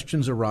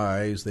 Questions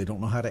arise, they don't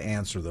know how to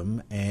answer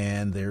them,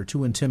 and they're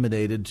too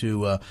intimidated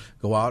to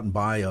go out and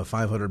buy a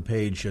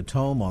 500-page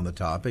tome on the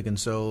topic, and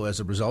so as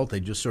a result, they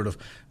just sort of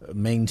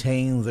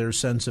maintain their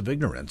sense of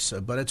ignorance.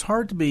 But it's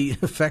hard to be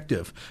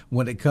effective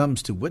when it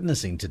comes to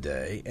witnessing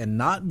today and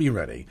not be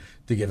ready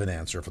to give an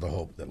answer for the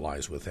hope that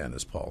lies within,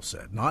 as Paul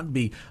said. Not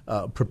be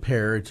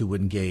prepared to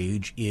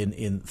engage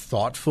in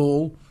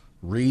thoughtful,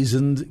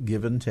 reasoned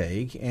give and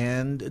take,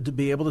 and to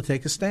be able to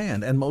take a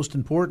stand. And most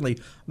importantly,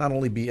 not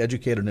only be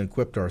educated and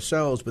equipped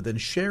ourselves, but then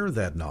share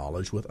that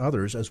knowledge with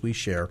others as we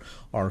share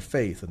our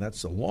faith. And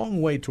that's a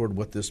long way toward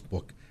what this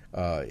book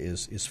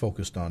is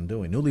focused on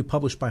doing. Newly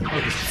published by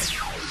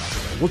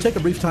Harvest. We'll take a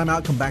brief time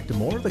out, come back to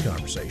more of the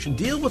conversation,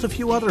 deal with a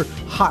few other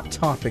hot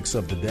topics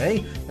of the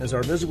day as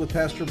our visit with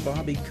Pastor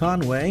Bobby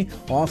Conway,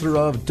 author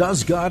of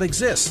Does God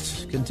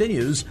Exist?,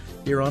 continues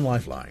here on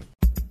Lifeline.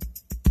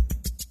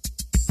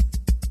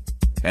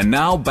 And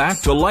now back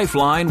to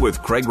Lifeline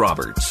with Craig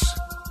Roberts.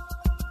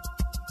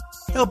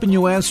 Helping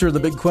you answer the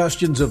big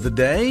questions of the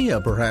day,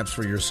 perhaps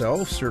for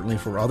yourself, certainly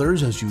for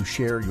others as you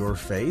share your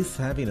faith,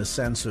 having a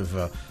sense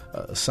of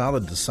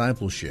solid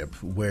discipleship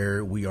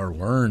where we are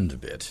learned a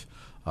bit.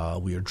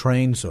 We are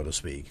trained, so to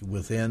speak,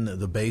 within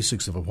the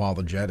basics of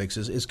apologetics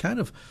is kind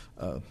of,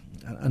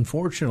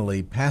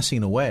 unfortunately,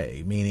 passing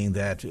away, meaning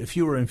that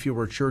fewer and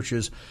fewer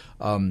churches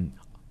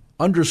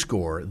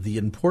underscore the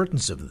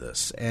importance of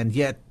this, and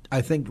yet I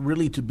think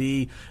really to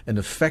be an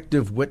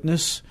effective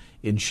witness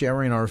in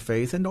sharing our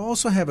faith and to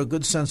also have a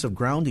good sense of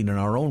grounding in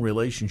our own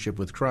relationship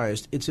with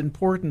Christ, it's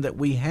important that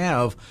we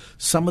have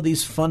some of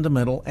these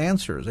fundamental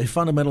answers, a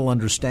fundamental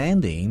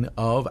understanding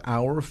of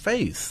our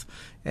faith.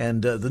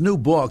 And the new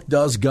book,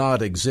 Does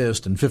God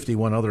Exist? And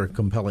 51 other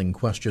compelling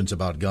questions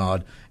about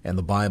God and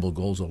the Bible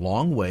goes a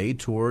long way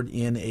toward,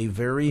 in a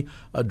very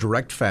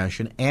direct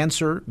fashion,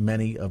 answer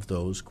many of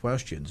those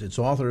questions. Its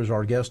author is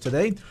our guest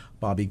today,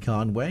 Bobby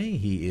Conway.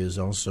 He is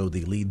also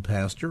the lead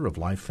pastor of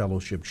Life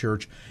Fellowship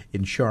Church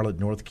in Charlotte,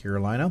 North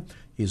Carolina.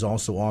 He's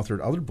also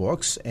authored other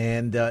books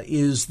and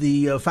is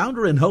the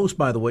founder and host,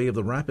 by the way, of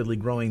the rapidly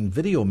growing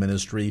video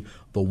ministry,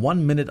 The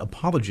 1 Minute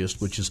Apologist,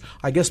 which is,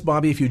 I guess,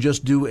 Bobby, if you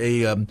just do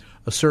a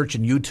search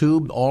in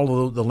YouTube,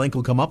 all of the link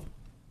will come up?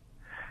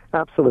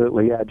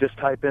 Absolutely, yeah. Just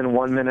type in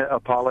 1 Minute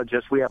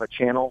Apologist. We have a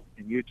channel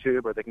in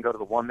YouTube, or they can go to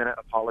the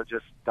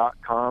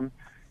 1minuteapologist.com,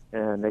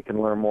 and they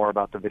can learn more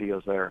about the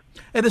videos there.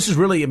 And this is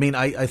really,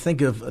 I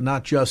think of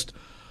not just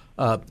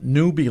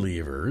new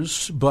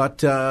believers, but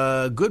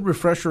good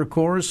refresher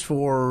course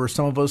for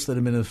some of us that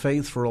have been in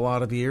faith for a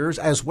lot of years,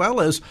 as well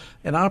as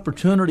an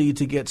opportunity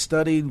to get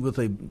studied with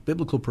a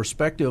biblical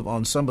perspective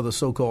on some of the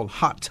so-called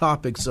hot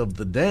topics of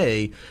the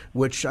day,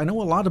 which I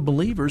know a lot of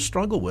believers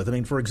struggle with.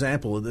 For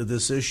example,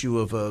 this issue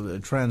of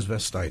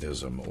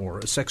transvestitism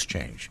or sex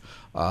change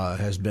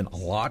has been a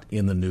lot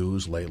in the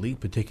news lately,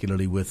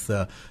 particularly with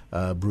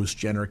Bruce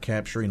Jenner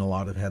capturing a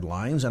lot of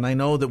headlines. And I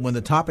know that when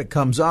the topic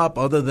comes up,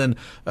 other than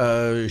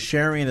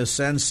sharing a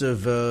sense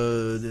of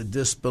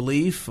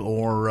disbelief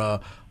or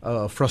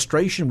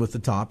frustration with the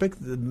topic,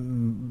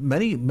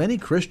 many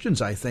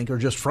Christians, I think, are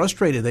just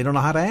frustrated. They don't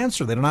know how to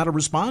answer. They don't know how to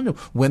respond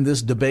when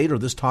this debate or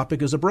this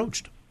topic is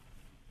approached.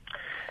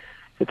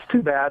 It's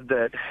too bad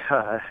that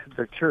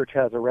the church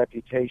has a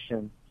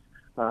reputation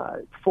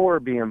for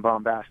being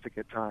bombastic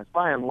at times.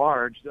 By and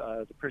large,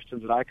 the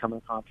Christians that I come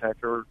in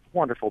contact are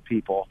wonderful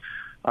people,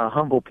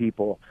 humble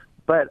people,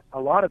 but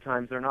a lot of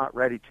times they're not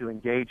ready to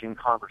engage in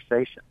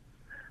conversation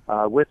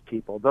with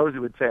people. Those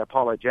who would say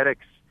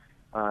apologetics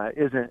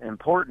isn't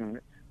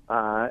important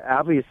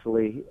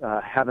obviously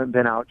haven't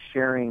been out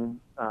sharing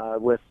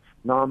with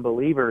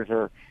non-believers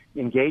or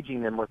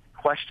engaging them with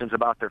questions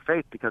about their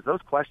faith, because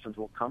those questions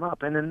will come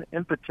up. And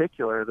in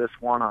particular, this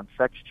one on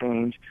sex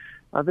change,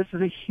 this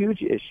is a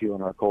huge issue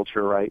in our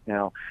culture right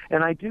now.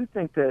 And I do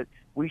think that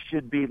we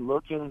should be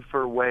looking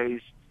for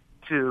ways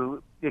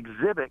to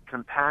exhibit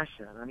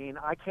compassion.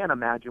 I can't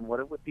imagine what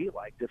it would be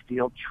like to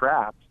feel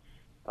trapped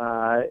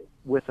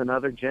with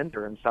another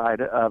gender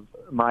inside of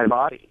my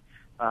body.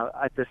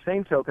 At the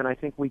same token, I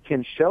think we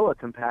can show a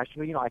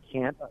compassion. I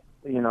can't,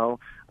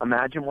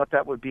 imagine what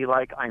that would be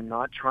like. I'm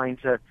not trying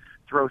to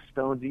throw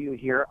stones at you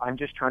here. I'm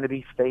just trying to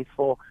be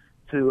faithful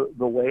to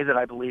the way that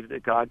I believe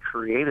that God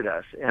created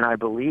us. And I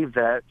believe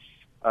that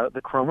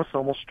the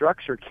chromosomal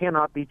structure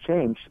cannot be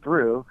changed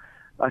through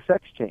a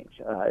sex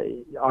change.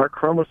 Our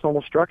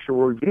chromosomal structure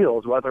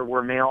reveals whether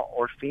we're male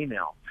or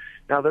female.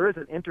 Now, there is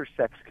an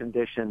intersex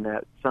condition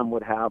that some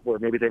would have where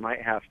maybe they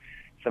might have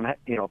some,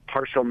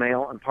 partial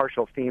male and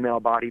partial female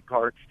body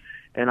parts.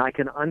 And I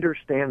can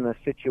understand the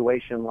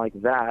situation like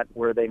that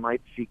where they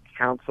might seek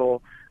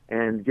counsel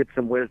and get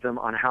some wisdom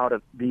on how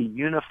to be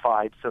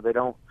unified so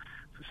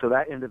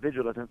that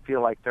individual doesn't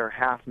feel like they're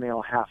half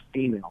male, half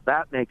female.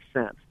 That makes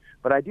sense.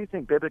 But I do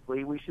think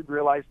biblically we should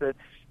realize that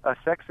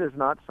sex is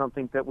not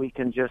something that we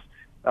can just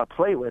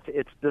play with.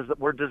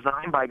 We're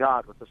designed by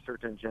God with a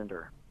certain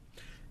gender.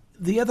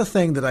 The other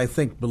thing that I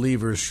think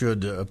believers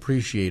should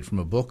appreciate from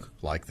a book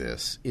like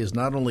this is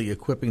not only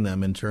equipping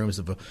them in terms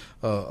of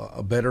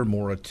a better,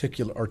 more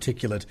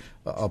articulate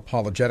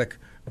apologetic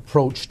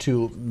approach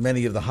to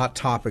many of the hot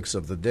topics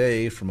of the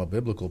day from a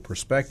biblical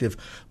perspective,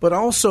 but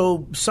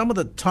also some of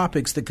the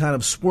topics that kind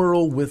of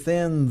swirl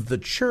within the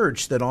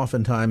church that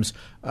oftentimes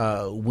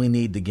we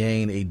need to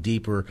gain a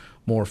deeper,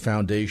 more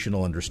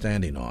foundational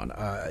understanding on.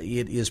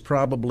 It is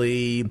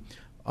probably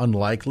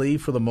unlikely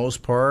for the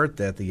most part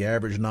that the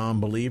average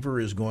non-believer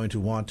is going to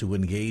want to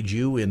engage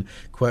you in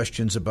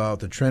questions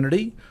about the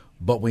Trinity,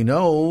 but we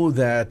know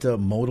that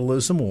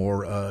modalism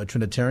or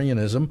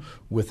Trinitarianism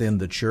within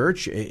the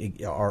church,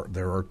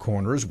 there are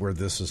corners where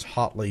this is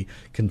hotly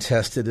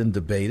contested and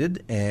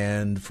debated,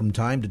 and from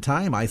time to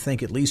time, I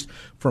think at least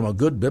from a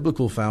good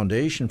biblical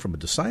foundation, from a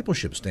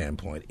discipleship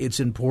standpoint,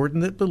 it's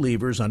important that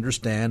believers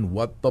understand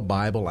what the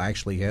Bible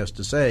actually has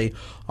to say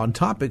on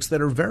topics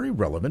that are very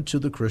relevant to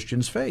the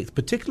Christian's faith,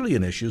 particularly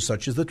in issues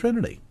such as the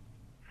Trinity.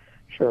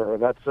 Sure,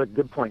 that's a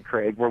good point,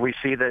 Craig, where we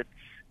see that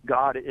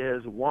God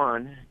is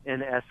one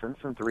in essence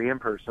and three in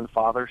person,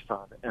 Father,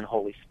 Son, and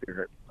Holy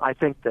Spirit. I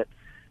think that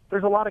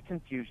there's a lot of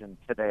confusion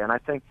today, and I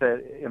think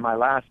that in my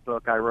last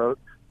book I wrote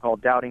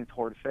called Doubting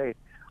Toward Faith,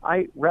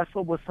 I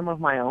wrestled with some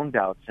of my own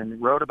doubts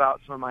and wrote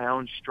about some of my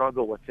own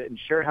struggle with it and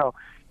shared how,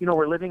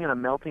 we're living in a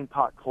melting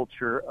pot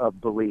culture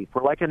of belief.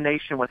 We're like a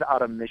nation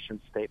without a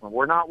mission statement.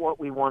 We're not what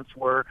we once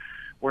were.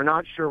 We're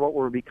not sure what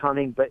we're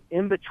becoming, but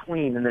in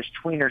between, in this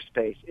tweener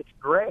space, it's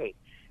gray.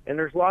 And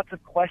there's lots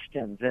of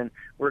questions, and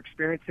we're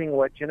experiencing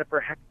what Jennifer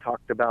Heck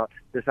talked about,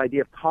 this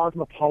idea of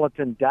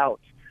cosmopolitan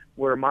doubts,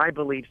 where my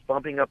belief's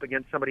bumping up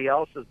against somebody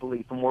else's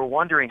belief, and we're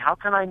wondering, how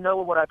can I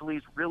know what I believe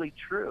is really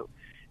true?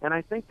 And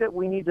I think that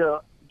we need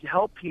to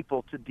help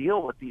people to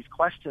deal with these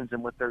questions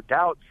and with their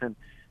doubts, and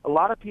a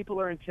lot of people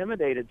are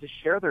intimidated to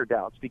share their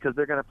doubts because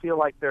they're going to feel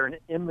like they're an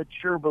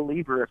immature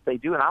believer if they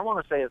do. And I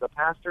want to say, as a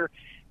pastor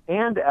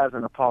and as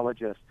an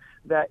apologist,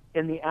 that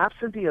in the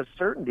absence of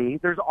certainty,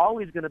 there's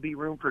always going to be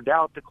room for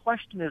doubt. The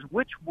question is,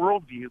 which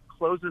worldview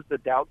closes the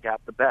doubt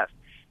gap the best?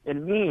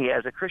 And me,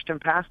 as a Christian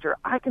pastor,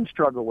 I can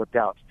struggle with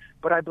doubts.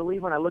 But I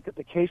believe when I look at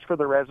the case for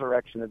the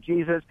resurrection of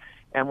Jesus,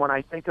 and when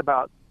I think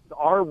about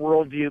our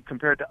worldview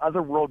compared to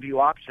other worldview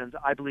options,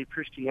 I believe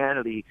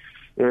Christianity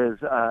is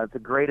the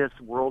greatest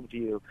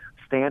worldview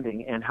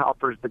standing and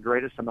offers the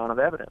greatest amount of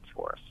evidence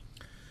for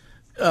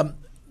us.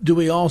 Do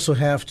we also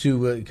have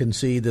to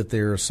concede that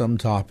there are some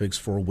topics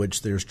for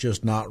which there's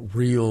just not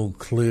real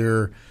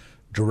clear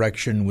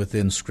direction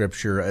within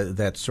Scripture,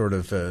 that sort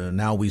of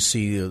now we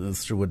see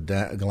through a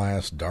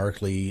glass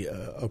darkly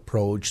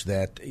approach,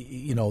 that,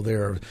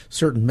 there are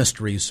certain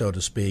mysteries, so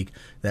to speak,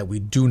 that we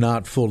do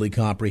not fully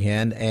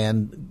comprehend,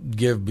 and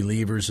give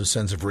believers a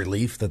sense of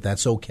relief that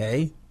that's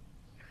okay?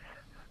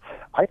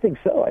 I think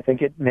so. I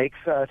think it makes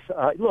us,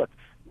 look,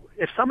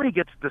 if somebody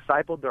gets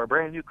discipled, they're a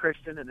brand new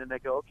Christian, and then they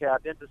go, okay,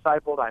 I've been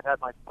discipled, I've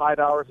had my 5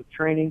 hours of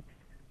training,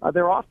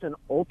 they're often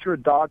ultra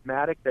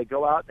dogmatic. They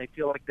go out and they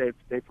feel like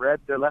they've read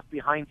their Left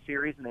Behind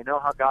series and they know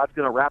how God's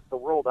going to wrap the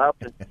world up.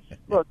 And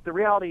look, the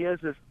reality is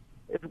if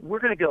we're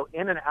going to go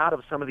in and out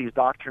of some of these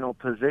doctrinal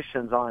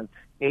positions on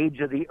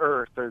age of the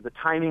earth or the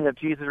timing of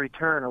Jesus'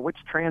 return or which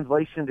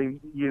translation to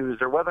use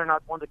or whether or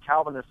not one's a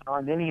Calvinist or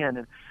Arminian.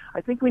 And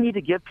I think we need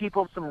to give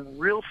people some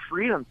real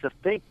freedom to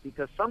think,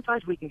 because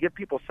sometimes we can give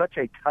people such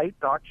a tight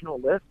doctrinal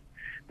list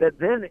that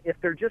then if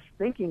they're just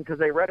thinking because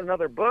they read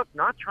another book,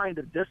 not trying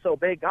to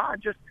disobey God,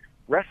 just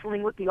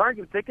wrestling with the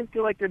argument, they can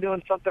feel like they're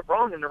doing something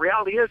wrong. And the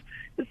reality is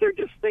they're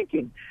just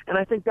thinking. And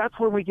I think that's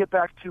when we get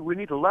back to, we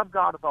need to love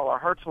God with all our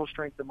heart, soul,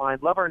 strength, and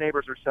mind, love our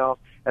neighbors ourselves.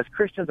 As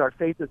Christians, our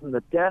faith is in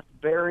the death,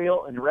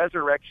 burial, and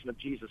resurrection of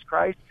Jesus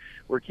Christ.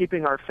 We're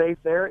keeping our faith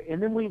there.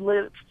 And then we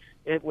live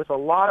it with a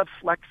lot of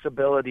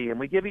flexibility, and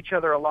we give each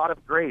other a lot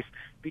of grace,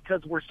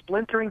 because we're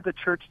splintering the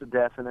church to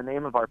death in the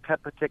name of our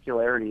pet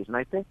particularities. And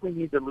I think we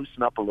need to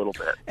loosen up a little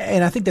bit.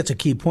 And I think that's a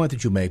key point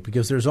that you make,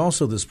 because there's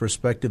also this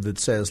perspective that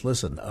says,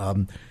 listen,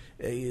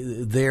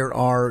 there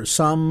are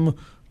some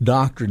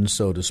doctrines,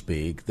 so to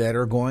speak, that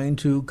are going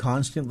to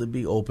constantly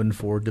be open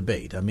for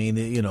debate. I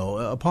mean,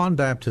 upon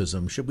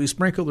baptism, should we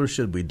sprinkle or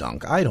should we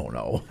dunk? I don't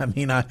know. I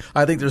mean,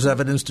 I think there's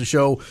evidence to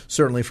show,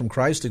 certainly from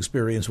Christ's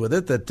experience with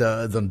it, that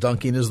the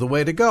dunking is the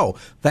way to go.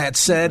 That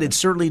said, it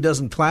certainly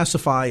doesn't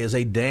classify as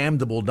a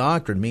damnable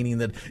doctrine, meaning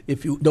that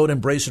if you don't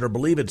embrace it or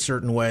believe it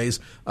certain ways,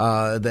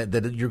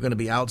 that you're going to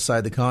be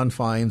outside the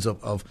confines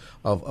of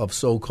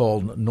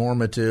so-called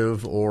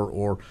normative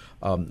or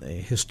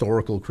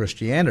historical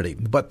Christianity.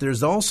 But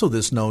there's also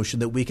this notion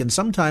that we can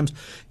sometimes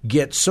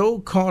get so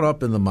caught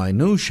up in the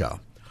minutia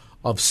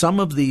of some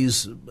of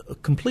these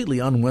completely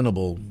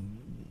unwinnable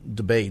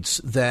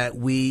debates that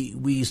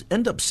we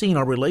end up seeing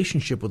our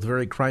relationship with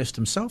very Christ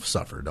himself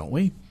suffer, don't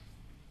we?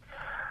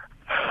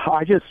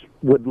 I just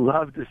would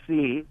love to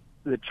see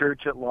the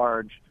church at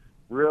large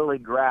really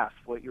grasp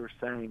what you're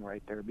saying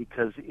right there,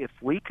 because if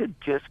we could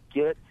just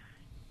get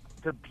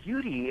the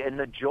beauty and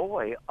the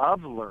joy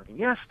of learning.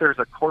 Yes, there's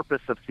a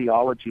corpus of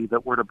theology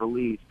that we're to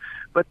believe,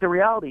 but the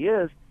reality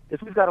is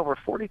we've got over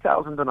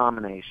 40,000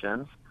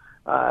 denominations.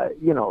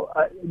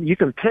 You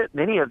can pit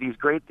many of these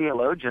great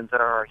theologians that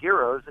are our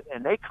heroes,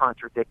 and they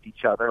contradict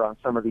each other on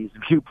some of these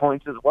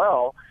viewpoints as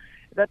well.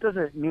 That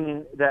doesn't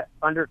mean that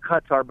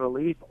undercuts our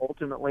belief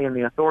ultimately in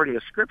the authority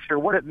of Scripture.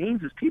 What it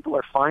means is people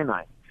are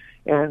finite.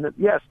 And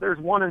yes, there's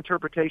one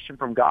interpretation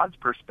from God's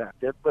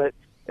perspective, but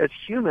as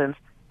humans,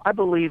 I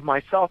believe,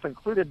 myself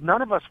included,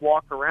 none of us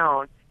walk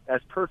around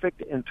as perfect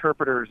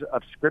interpreters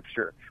of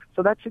Scripture.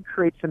 So that should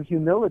create some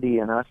humility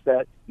in us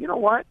that, you know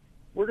what,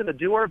 we're going to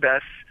do our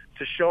best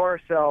to show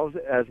ourselves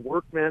as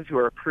workmen who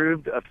are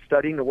approved of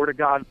studying the Word of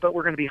God, but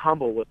we're going to be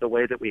humble with the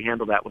way that we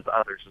handle that with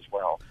others as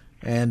well.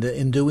 And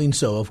in doing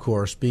so, of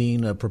course,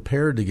 being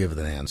prepared to give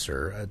an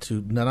answer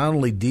to not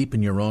only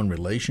deepen your own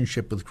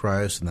relationship with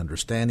Christ and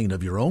understanding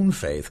of your own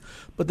faith,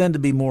 but then to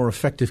be more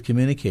effective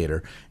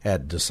communicator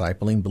at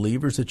discipling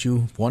believers that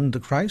you've won to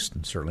Christ,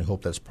 and certainly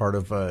hope that's part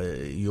of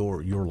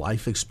your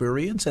life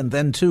experience, and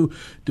then to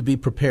be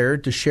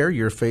prepared to share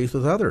your faith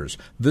with others.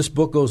 This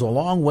book goes a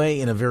long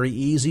way in a very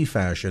easy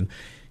fashion.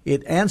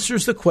 It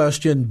answers the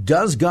question,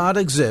 does God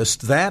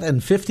exist? That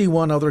and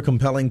 51 other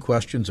compelling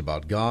questions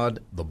about God,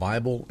 the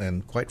Bible,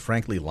 and quite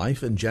frankly,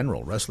 life in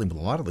general, wrestling with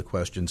a lot of the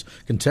questions,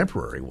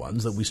 contemporary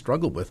ones, that we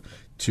struggle with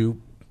to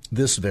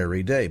this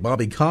very day.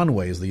 Bobby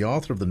Conway is the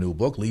author of the new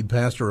book, lead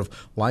pastor of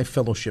Life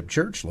Fellowship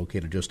Church,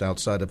 located just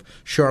outside of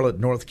Charlotte,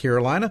 North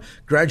Carolina,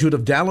 graduate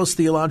of Dallas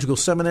Theological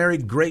Seminary.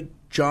 Great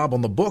job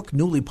on the book,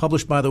 newly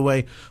published, by the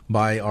way,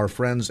 by our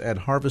friends at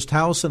Harvest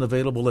House and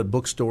available at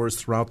bookstores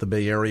throughout the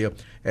Bay Area,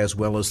 as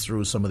well as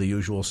through some of the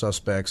usual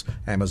suspects,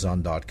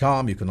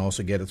 Amazon.com. You can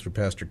also get it through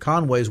Pastor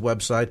Conway's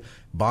website,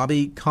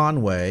 Bobby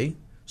Conway,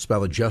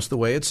 spell it just the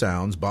way it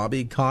sounds,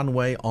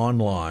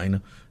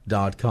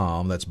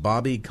 BobbyConwayOnline.com. That's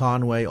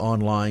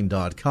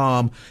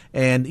BobbyConwayOnline.com.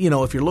 And,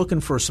 if you're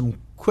looking for some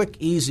quick,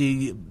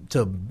 easy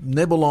to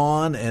nibble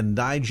on and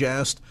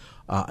digest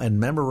and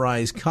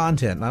memorize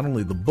content, not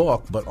only the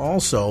book, but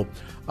also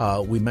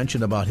we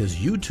mentioned about his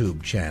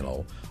YouTube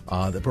channel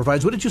that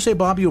provides, what did you say,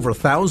 Bobby, over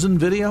 1,000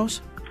 videos?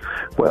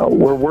 Well,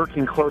 we're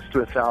working close to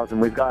 1,000.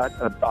 We've got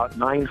about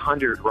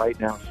 900 right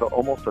now, so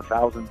almost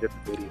 1,000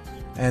 different videos.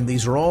 And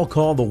these are all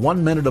called the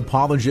 1 Minute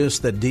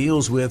Apologist, that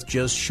deals with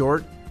just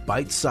short,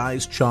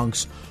 bite-sized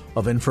chunks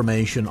of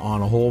information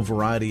on a whole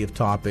variety of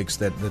topics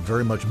that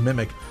very much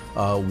mimic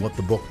what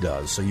the book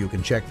does. So you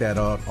can check that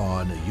out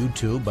on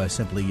YouTube by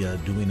simply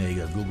doing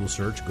a Google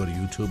search. Go to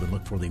YouTube and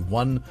look for the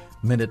 1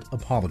 Minute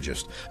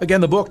Apologist.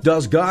 Again, the book,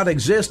 Does God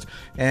Exist?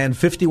 And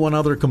 51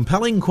 other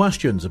compelling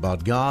questions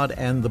about God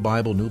and the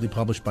Bible, newly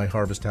published by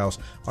Harvest House.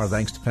 Our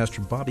thanks to Pastor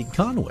Bobby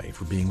Conway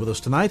for being with us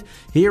tonight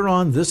here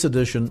on this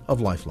edition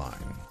of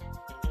Lifeline.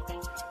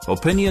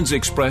 Opinions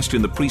expressed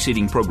in the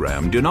preceding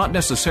program do not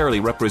necessarily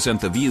represent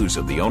the views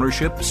of the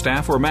ownership,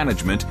 staff, or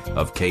management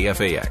of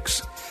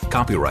KFAX.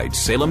 Copyright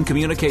Salem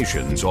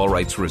Communications, all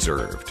rights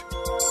reserved.